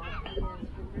 there's a ball.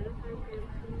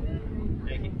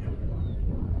 Take it.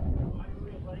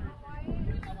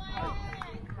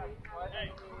 Hey,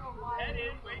 head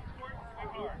in, wait for it,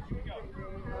 swing hard. Here we go.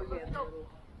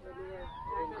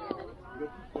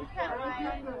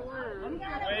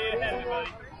 Way ahead of it,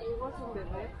 buddy.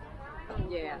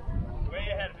 Yeah. Way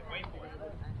ahead of it, wait for it.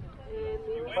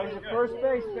 You wait, Play you're for good. first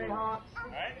base, BayHawks.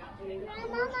 Alright?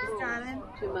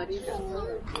 Too much. There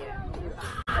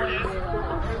it is.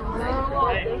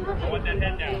 Hey, put that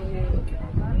head down.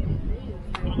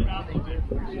 Hold it out a little bit.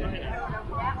 Put that head out.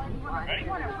 Ready?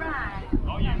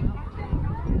 Oh, yeah.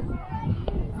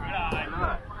 Good eye.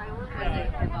 Good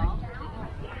eye.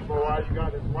 Well, why you got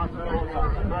this? Watch that on the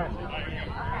trash. There you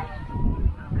go.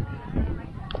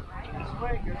 Good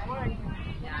swing, good swing.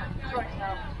 Strikes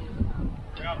now.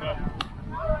 Good job, bud.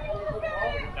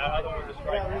 Now, how long was the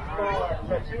strike? Yeah, let's go.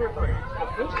 That's 2 or 3.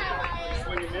 Just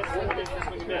when you miss, just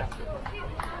when you miss.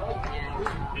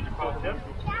 Did you call tip?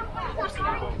 Or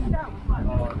single? I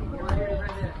know,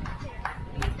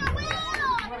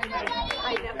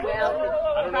 well,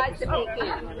 he tries to peek in.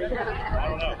 I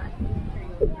don't know.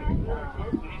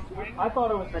 I thought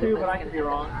it was 2, but I could be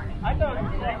wrong. I thought it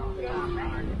was 6.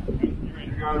 You ready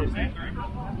to go?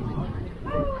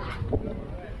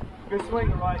 Good swing,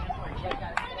 Ryan. Good swing.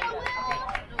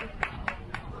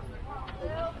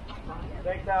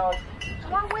 Thanks, Alex.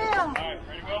 Come on, Will. All right,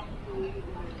 ready to go?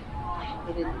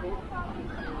 He didn't hit.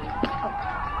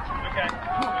 Okay.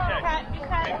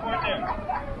 Wait for it there.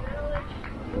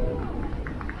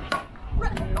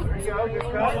 There you go. Good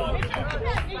cut.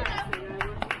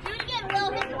 Do it again, Will.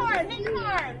 Hit him hard. Hit him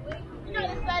hard. You got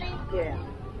this, buddy. Yeah.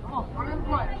 Come on, run and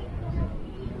play.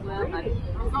 Well, Go,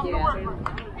 yeah. Here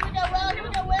we go, Will. Here we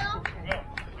go, Will. Here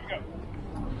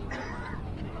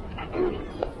we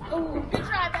go. Good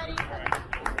try, buddy.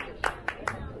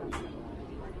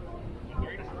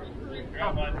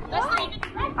 Grab one. Let's see.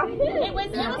 It was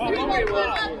 3 Oh, more. okay,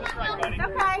 well. That's right, buddy.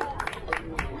 Okay.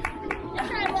 Good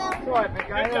try, Will. It's all right, big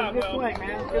guy. Good job, Good Will. swing,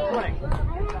 man. Good swing.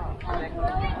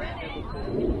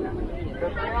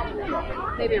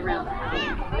 Maybe around the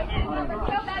house.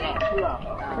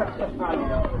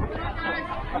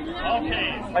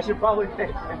 I should probably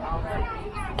take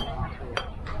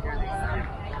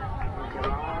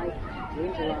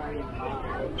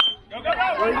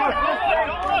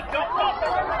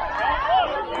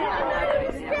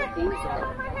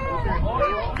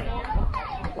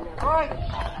All right.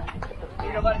 Here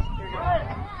you go, buddy. Here you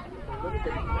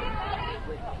go.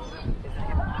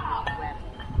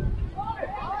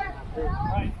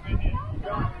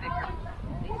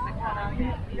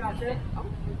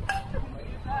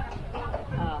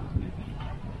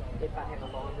 If I have a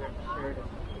longer shirt.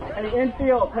 And the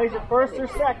infield plays it first or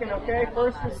second, okay?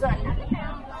 First or second.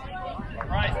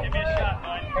 Bryce, give me a shot,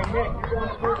 bud. Hey Nick, you're going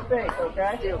to first base,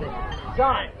 okay?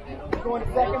 John, you're going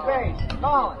to second base.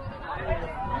 Colin,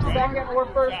 second or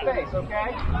first base,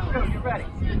 okay? Go, you're ready.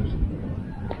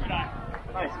 Good eye.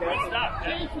 Nice, Good guys. stuff,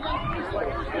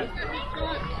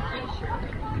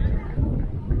 Jack.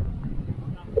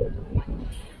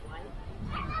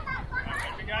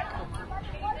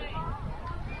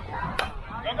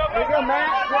 There you go,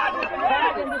 Matt.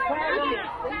 Tag him, just tag him.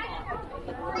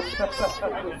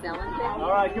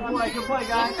 All right, good play,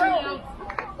 guys.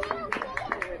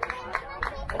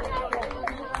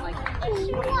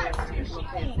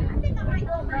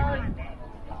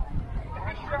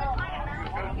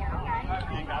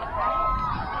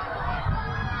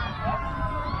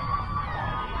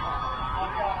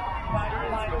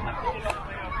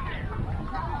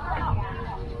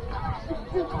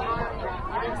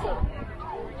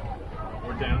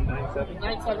 We're down 9-7.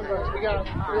 9-7 runs. We got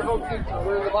we're home team.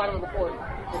 We're in the bottom of the fourth.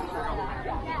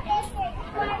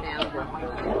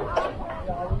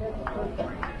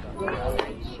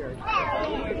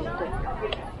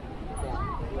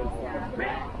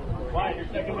 Why? You're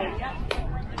second base.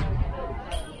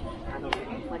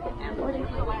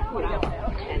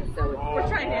 We're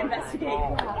trying to investigate.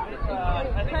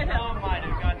 I think Tom might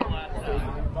have got the last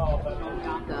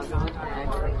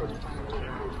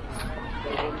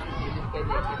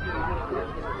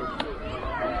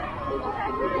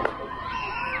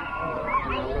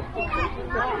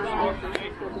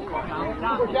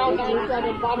We're down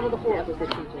 9-7, bottom of the fourth.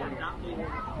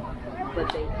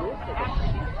 But they did.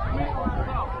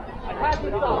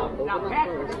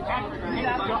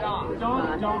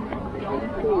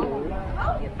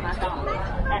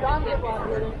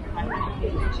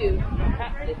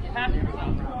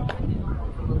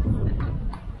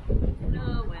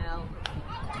 Oh, well.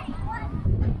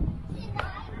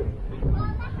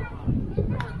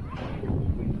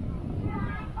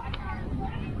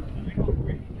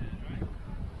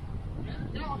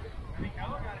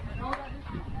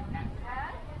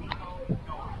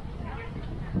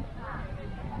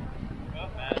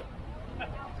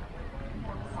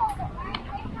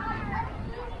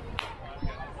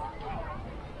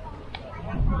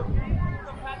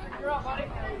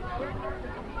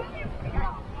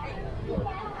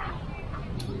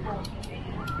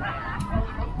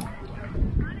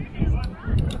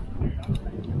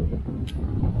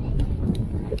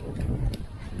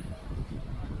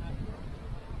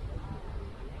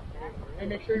 And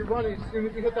make sure you're running as soon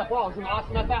as you hit that ball. It was an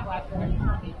awesome at bat last night.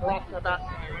 Awesome at bat.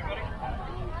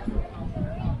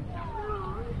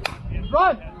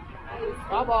 Run!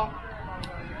 Foul ball.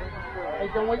 Hey,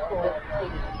 don't wait for it.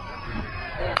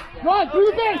 Run! Through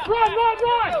the base! Run! Run!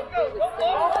 Run!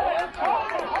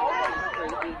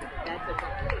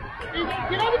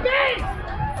 Get on the base!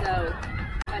 So,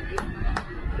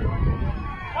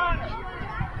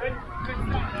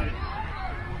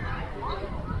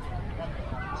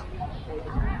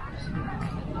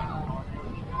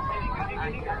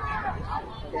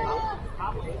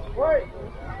 Wait.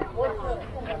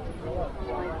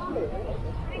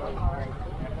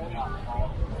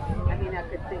 I mean, I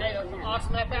could think. Hey, that was an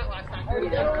awesome at bat last night.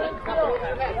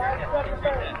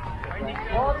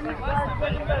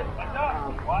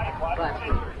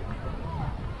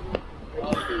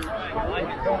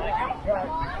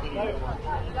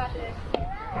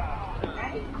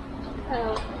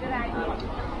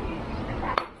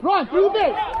 Run! Through the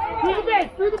base! Through the base!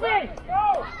 Through the base!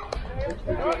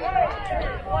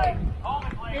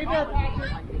 Stay there,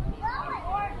 Patrick.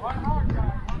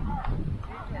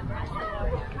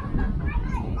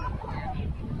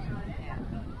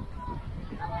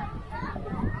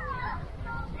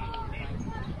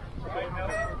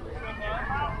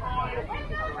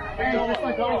 Hey, just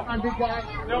like last time, big guy. Is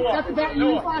that the bat you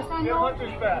used last time, Noah?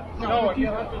 Hunter's bat. No,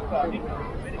 get Hunter's bat.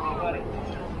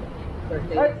 Hey,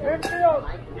 midfield!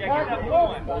 Back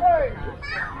close, hey!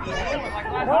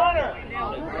 Connor!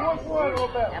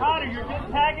 Connor, you're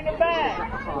just tagging the bag.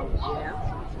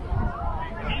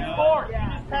 He's fourth. You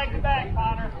just tag the bag,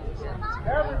 Connor.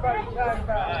 Everybody tag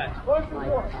back. Push the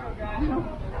door.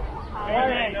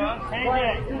 KJ, get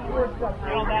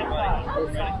on that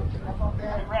side.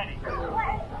 Get ready.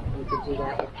 We could do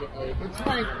that with the eight. It's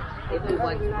fine. If we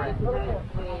want to.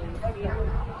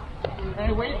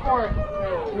 Hey, wait for it.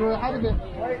 You're ahead of it.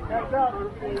 Wait, catch up.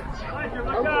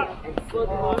 Look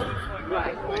up.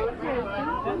 Right.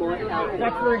 More help.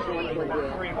 That's three.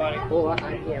 Three, buddy. Or,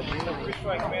 yeah, why not? Three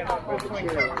strikes, man. First swing.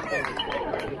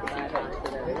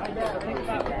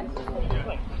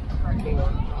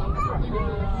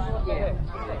 Yeah,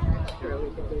 sure, we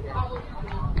could do that.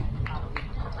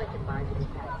 Like the 5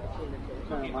 minute pass.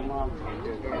 My mom can't do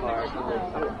it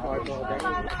hard all day.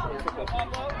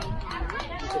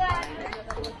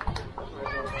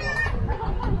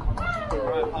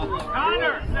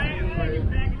 Connor, same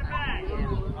thing. Tagging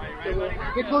the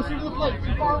bag. Get closer to the plate.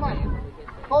 Too far away.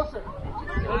 Closer.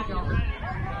 There you go.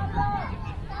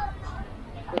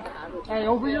 Hey,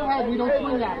 over your head. We don't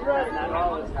swing that. Not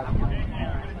always have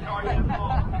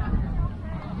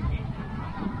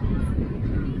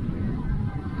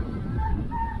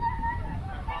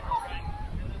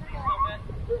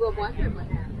We were wondering what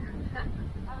happened.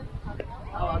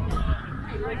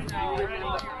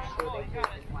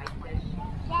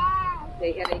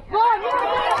 They had a Run!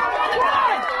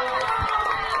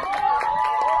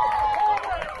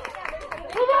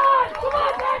 Come on! Come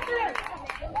on, Patrick!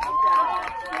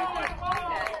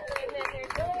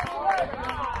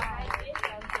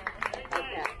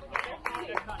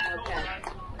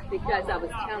 Because I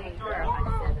was telling her, I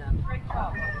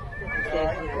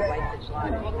said, you know, white fish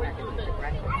lottery, I can eat the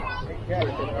breakfast.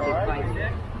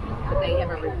 But they have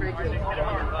a refrigerator,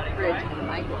 fridge, and a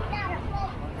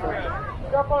microwave.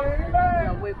 So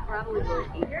we probably will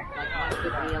eat like one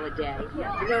good meal a day. You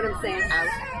know what I'm saying?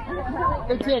 Out.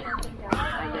 That's it.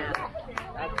 I know.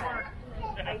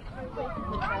 Okay.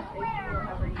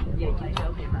 Yeah, you're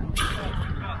joking about it.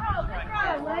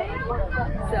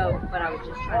 So, but I was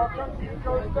just trying to think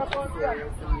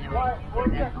serious and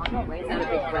that on the way. It's not a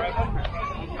big breakfast.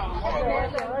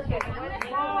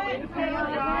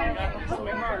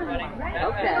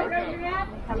 Okay.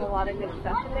 Have a lot of good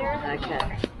stuff in there. Okay.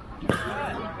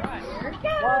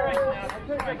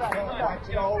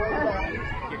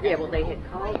 Yeah, well, they had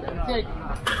called us. Take.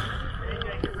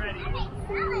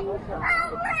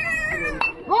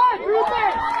 Run! Through the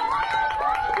base!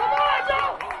 Come on, go!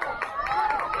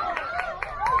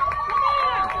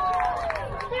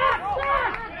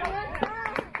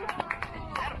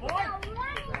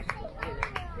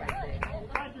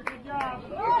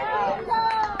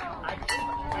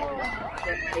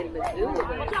 In Missoula,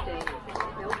 they're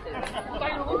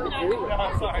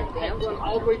staying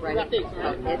All the way to that base,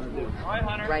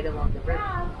 right? right along the river.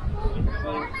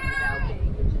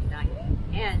 Which is nice.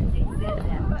 And they said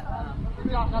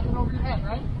that Nothing over your head,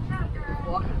 right?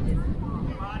 walking distance.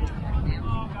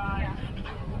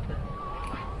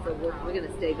 So we're going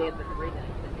to stay there for 3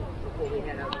 nights before we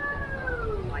head over to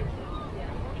White Fish.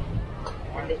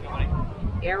 And the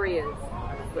areas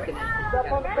I was looking at,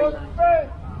 they've got very nice visitors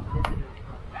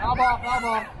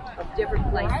Elbow. of different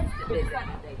places to visit,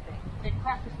 they think. Hey,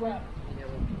 practice way. You know.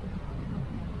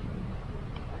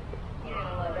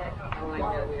 Oh, I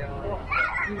know we are.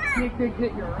 You big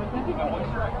hit here, right?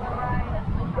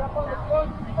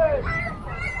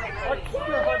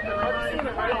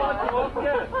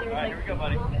 Alright, here we go,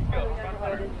 buddy. Let's go.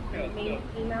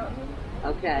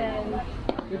 Okay.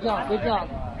 Good job.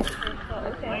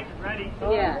 Okay. Ready?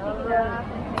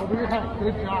 Yeah. Over your head.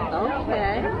 Good job.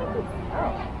 Okay.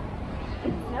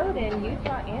 It snowed in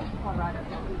Utah and Colorado.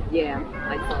 Yeah,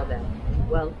 I saw that.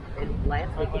 Well, and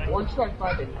last week it One strike,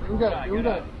 bud. Doing good.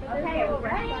 Okay, we're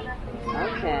ready.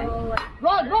 Okay.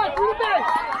 Run! Through the base!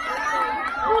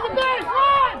 Through the base!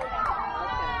 Run!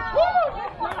 Woo!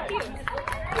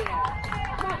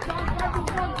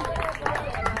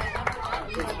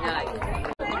 It's nice.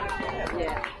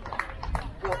 Yeah.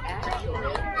 Well, actually,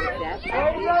 that's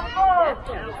I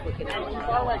was looking at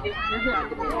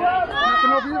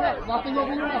Nothing over your head. Nothing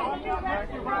over your head.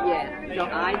 yeah. So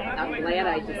I'm glad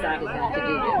I decided not to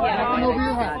do that. Nothing over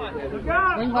your head.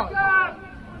 Swing hard.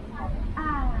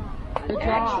 Good job.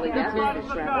 Actually, that Good was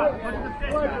the shot.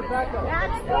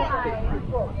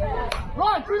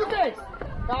 Run through the base.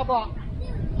 Foul ball.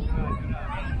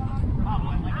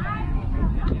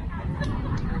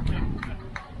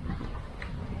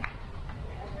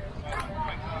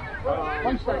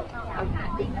 One strike.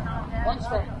 One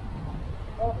strike.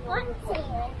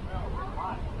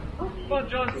 Come on,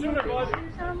 John, sooner, bud.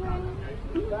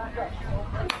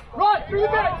 Run! Through the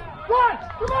bench! Run!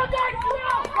 Come on, guys! Come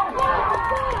on!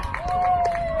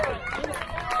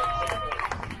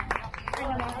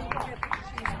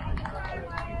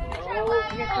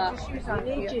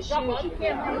 You need your shoes. You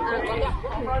can't do that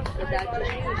without your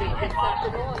shoes. You get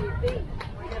something on your feet.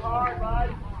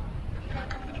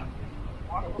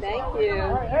 Thank you.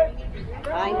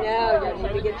 I know. You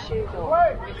need to get shoes on.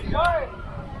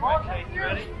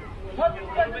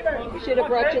 You should have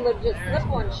brought your little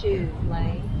slip-on shoes,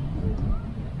 Lane.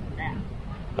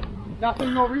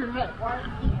 Nothing over your head.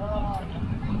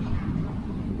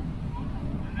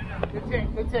 Good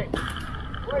take, good take.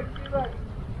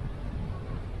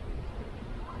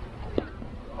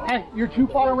 Hey, you're too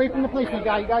far away from the placement,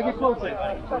 guy. You gotta get closer.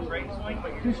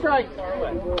 2 strikes.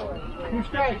 2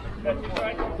 strikes.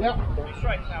 Yep. 2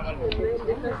 strikes now, buddy.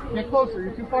 Get closer.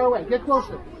 You're too far away. Get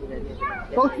closer.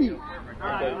 Both feet.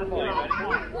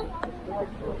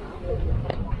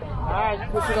 Alright,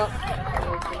 push it up.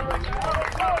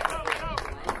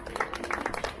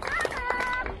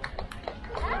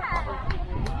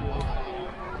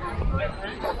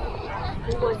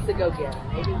 Who wants to go get it?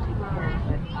 Maybe you can.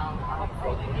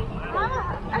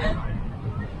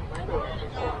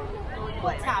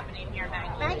 What's happening here,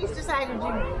 Maggie? Maggie's decided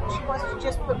she wants to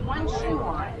just put one shoe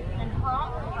on and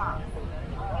hop.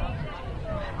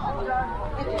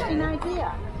 Interesting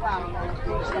idea.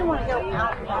 She didn't want to go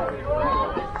out and out.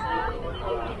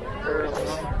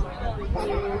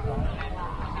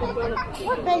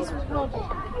 What base was Will doing?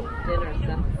 Dinner,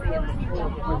 something in the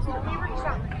pool. We reached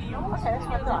out the field. Okay, that's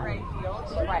what I thought.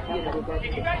 Right, You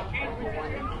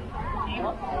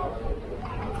know,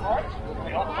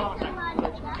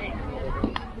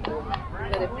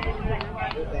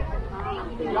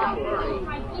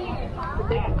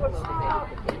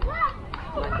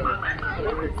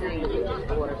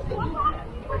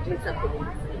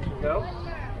 No?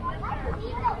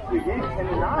 We gave 10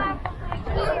 and 9.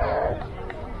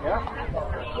 Yeah?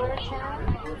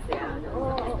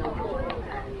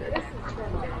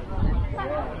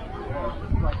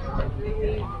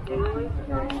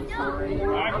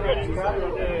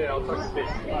 Yeah, I'll talk to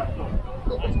Steve.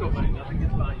 Let's go, buddy. Nothing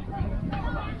gets by you.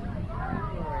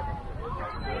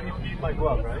 You need my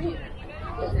glove, right?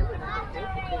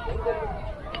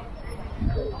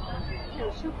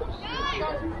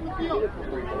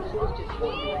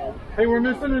 Hey, we're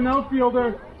missing an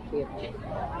outfielder.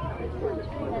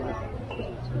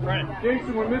 Right.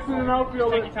 Jason, we're missing an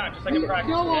outfielder. Take your time, just like a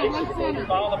practice. Okay?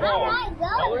 Follow the ball.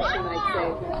 She might say,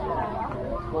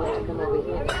 wants to come over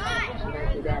here. She might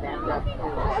do that after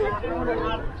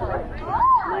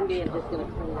Monday. I'm just going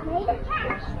to clean up.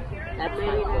 That's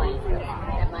my plan.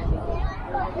 That might be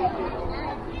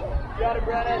Got it,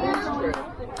 Brad. That's true.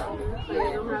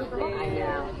 I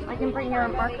know. I can bring your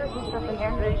markers and stuff in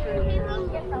there.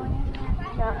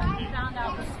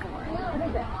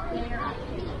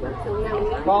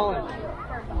 Colin.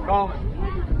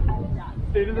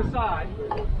 Stay to the side.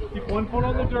 Keep one foot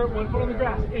on the dirt, one foot on the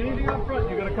grass. Anything up front,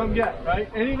 you're gonna come get, right?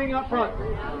 Anything up front.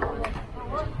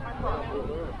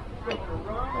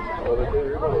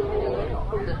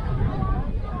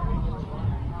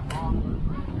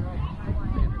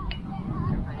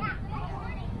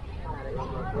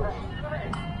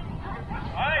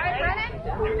 Alright, Brennan.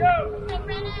 Here we go. Hey,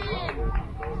 Brennan.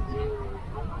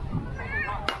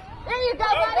 There you go,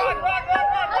 Run, buddy. run, run,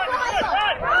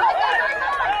 run.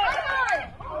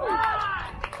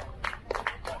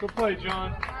 Good play, John.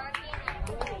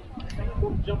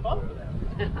 Jump up.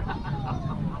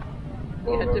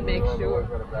 You have to make sure.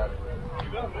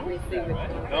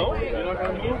 No, you're not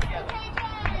gonna move.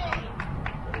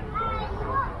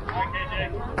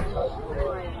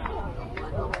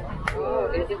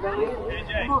 Is it right?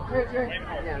 KJ. No, is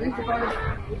it right?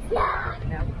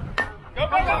 No. Go,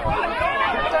 go, go,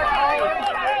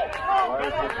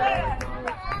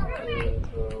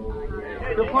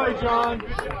 Good play, John.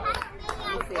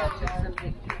 Let me see, I took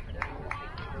something.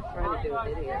 I'm trying to do a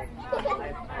video.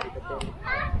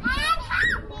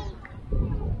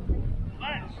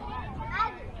 Lunch.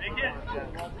 Take it.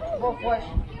 Ball play.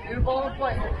 Get a ball in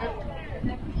play.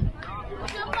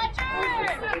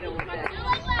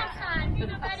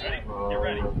 Ready? Get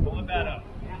ready. Pull the bat up.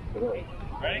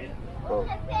 Ready?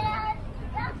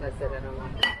 As I said, I don't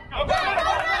want to. Go, go,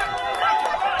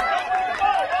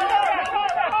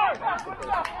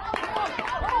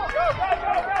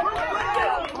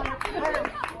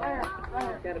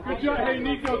 Good job. Hey,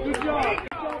 Nico, good job. Good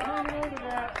job hanging on to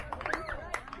that.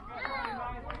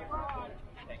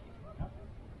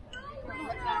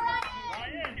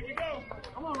 Ryan, here we go.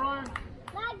 Come on, Ryan.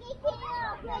 Maggie, get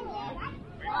up.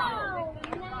 Oh,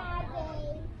 nice.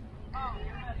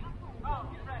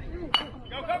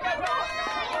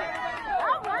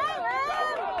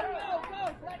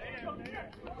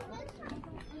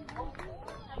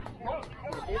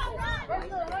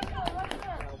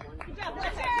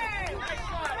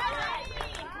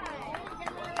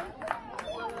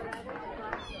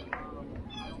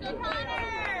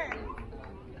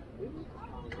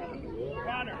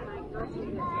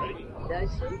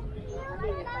 No,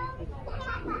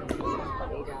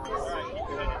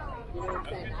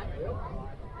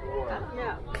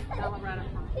 Colorado.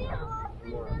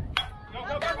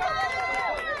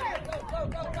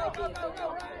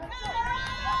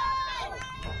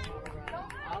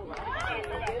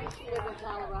 She lives in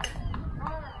Colorado.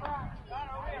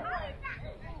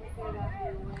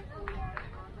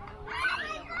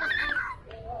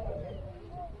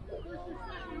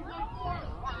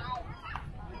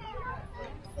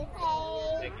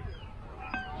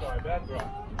 Sorry, bad throw.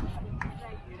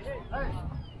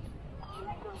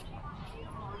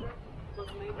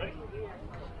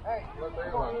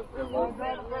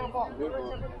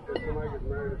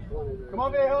 Come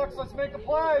on, BayHawks, let's make a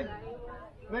play.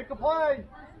 Make a play.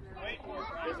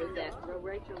 This is that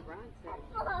Rachel Brown said.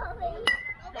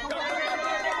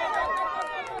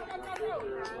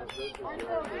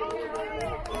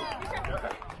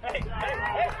 Hey,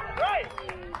 right!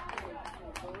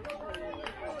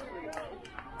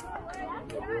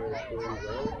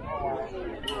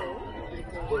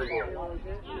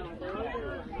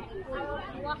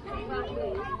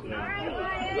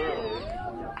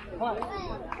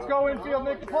 Let's go infield,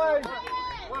 make the play.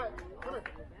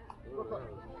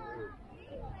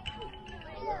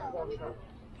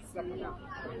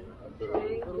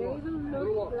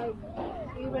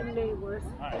 Even they worse.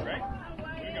 All right, right?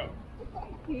 Here we go.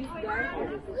 He's dark.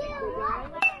 There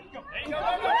you go.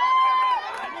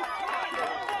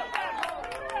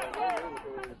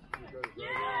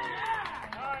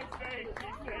 Nice, stay.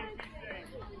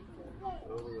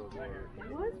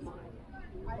 It was mine.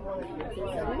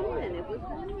 It was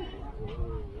mine.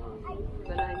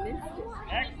 But I missed it.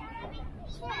 Next.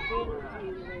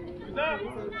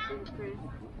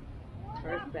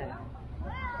 First back.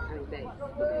 Base.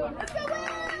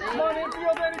 Come on,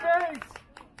 infield, any base.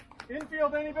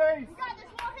 Infield, any base.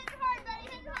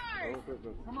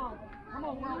 Come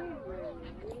on, Will.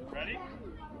 Ready?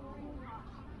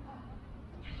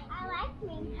 I like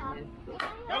me, Tom. Go, go,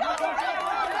 Good go! job!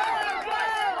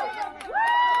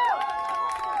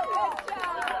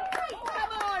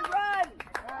 Come on, run!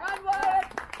 Run, Wyatt!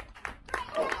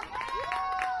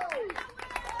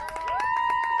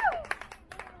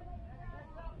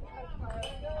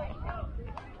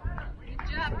 Good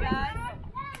job, guys.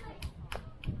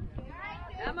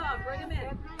 Come on, bring him in.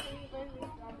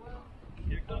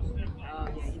 Get close to him. Oh,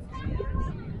 yeah, he's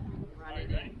run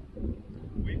it in.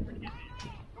 Wait for it to get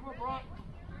these. Come on, Brock.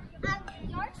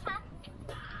 Your top.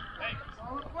 Hey,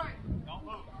 don't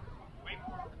move. Wait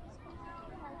for it.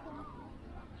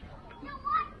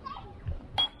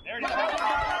 There it is.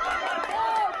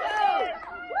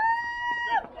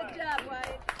 Good job,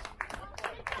 Wyatt.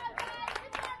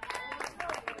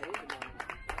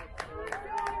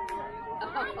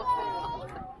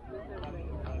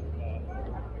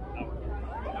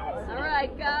 All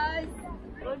right, guys.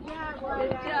 Good job,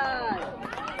 Good job.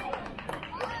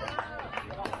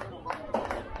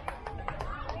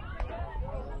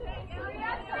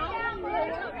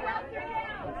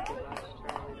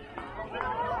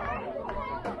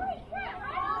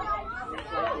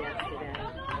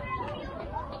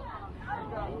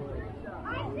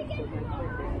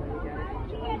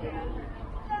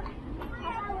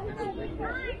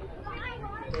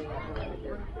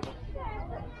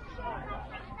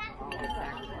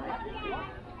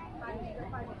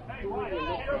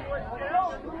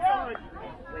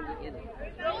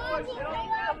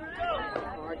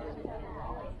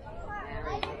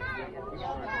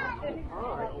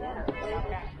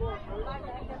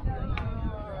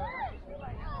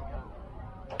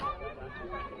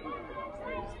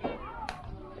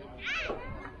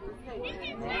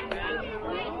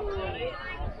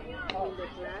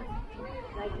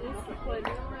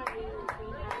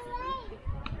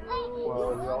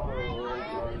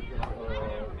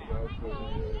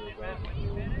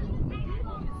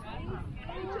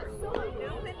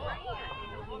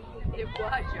 It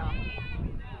was, y'all.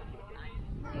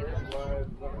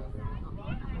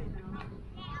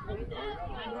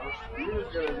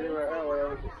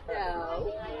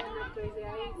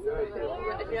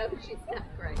 No, she's not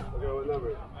great. Okay, what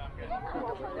number?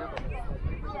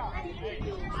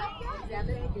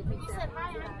 Seven? Did you You said my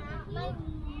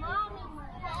mommy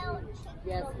held chicken.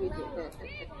 Yes, we did.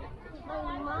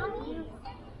 My mommy.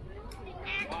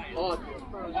 Oh,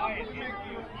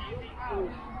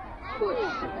 push.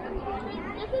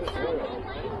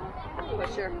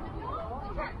 Push her.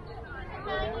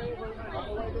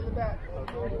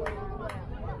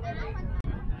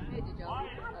 Hey, did y'all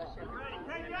push her?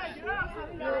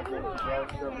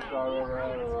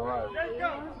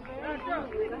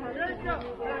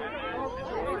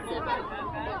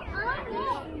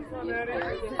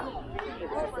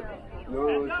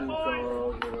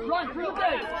 Run through the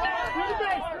base! Through the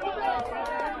base! Through the base!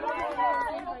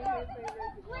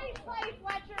 Great play,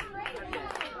 Fletcher. Great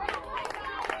play.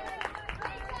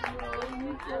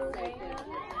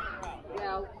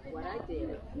 Well, what I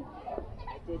did,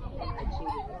 I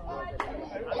cheated before,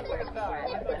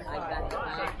 but I got the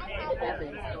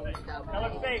Evans don't stop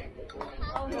me.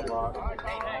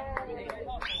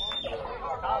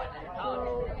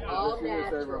 All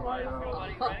natural.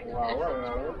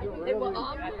 They were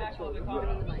all natural.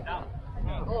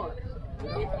 Or, if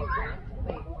you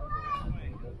want,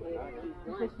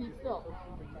 Just keep still.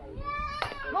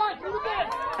 Run through the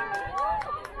base!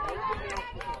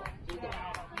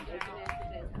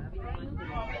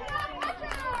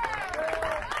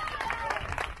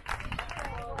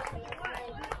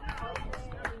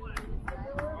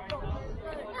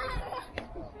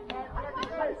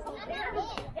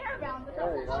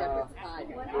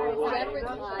 Shepherd's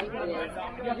pie. Shepherd's pie is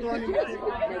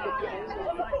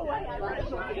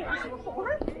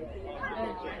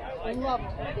I love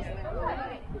it.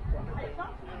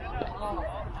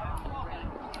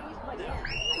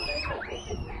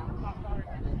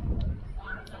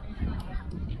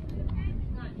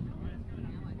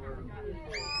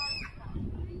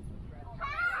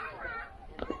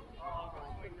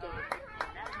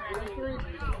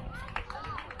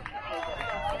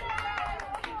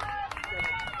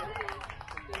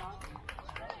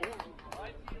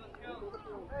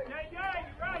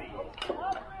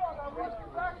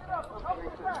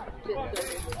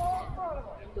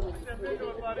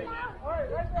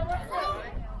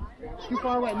 Too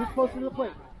far away. Move closer to the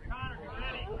plate.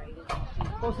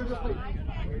 Closer to the plate.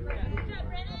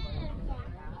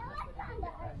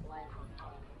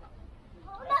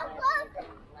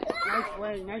 Nice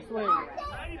swing. Nice swing.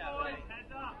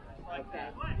 okay.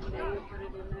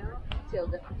 Till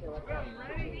the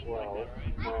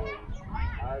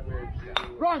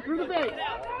Run through the base.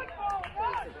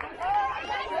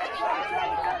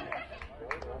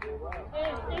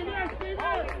 Stay there. Stay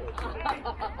there.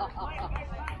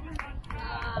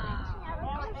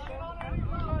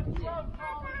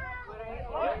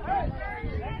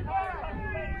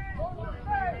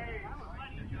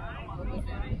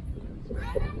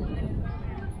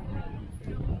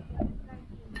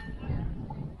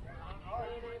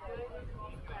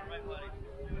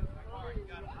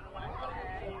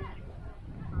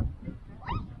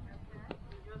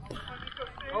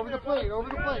 Over the plate, over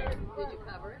the plate. Did you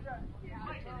cover it?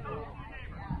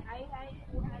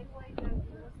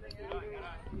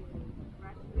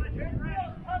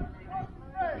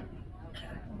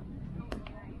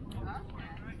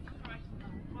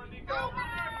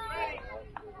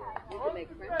 You can make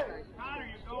french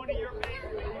fries.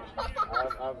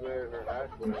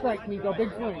 Two strikes, Nico.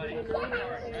 Big swing.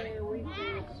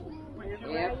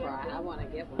 Air fry. I want to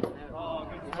get one of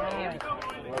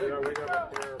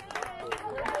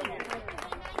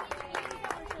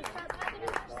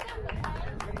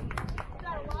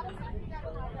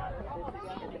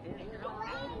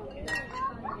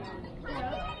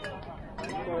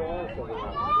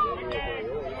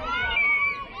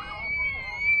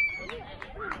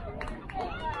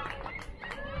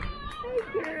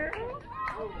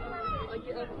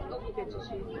I'll get your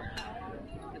shoes.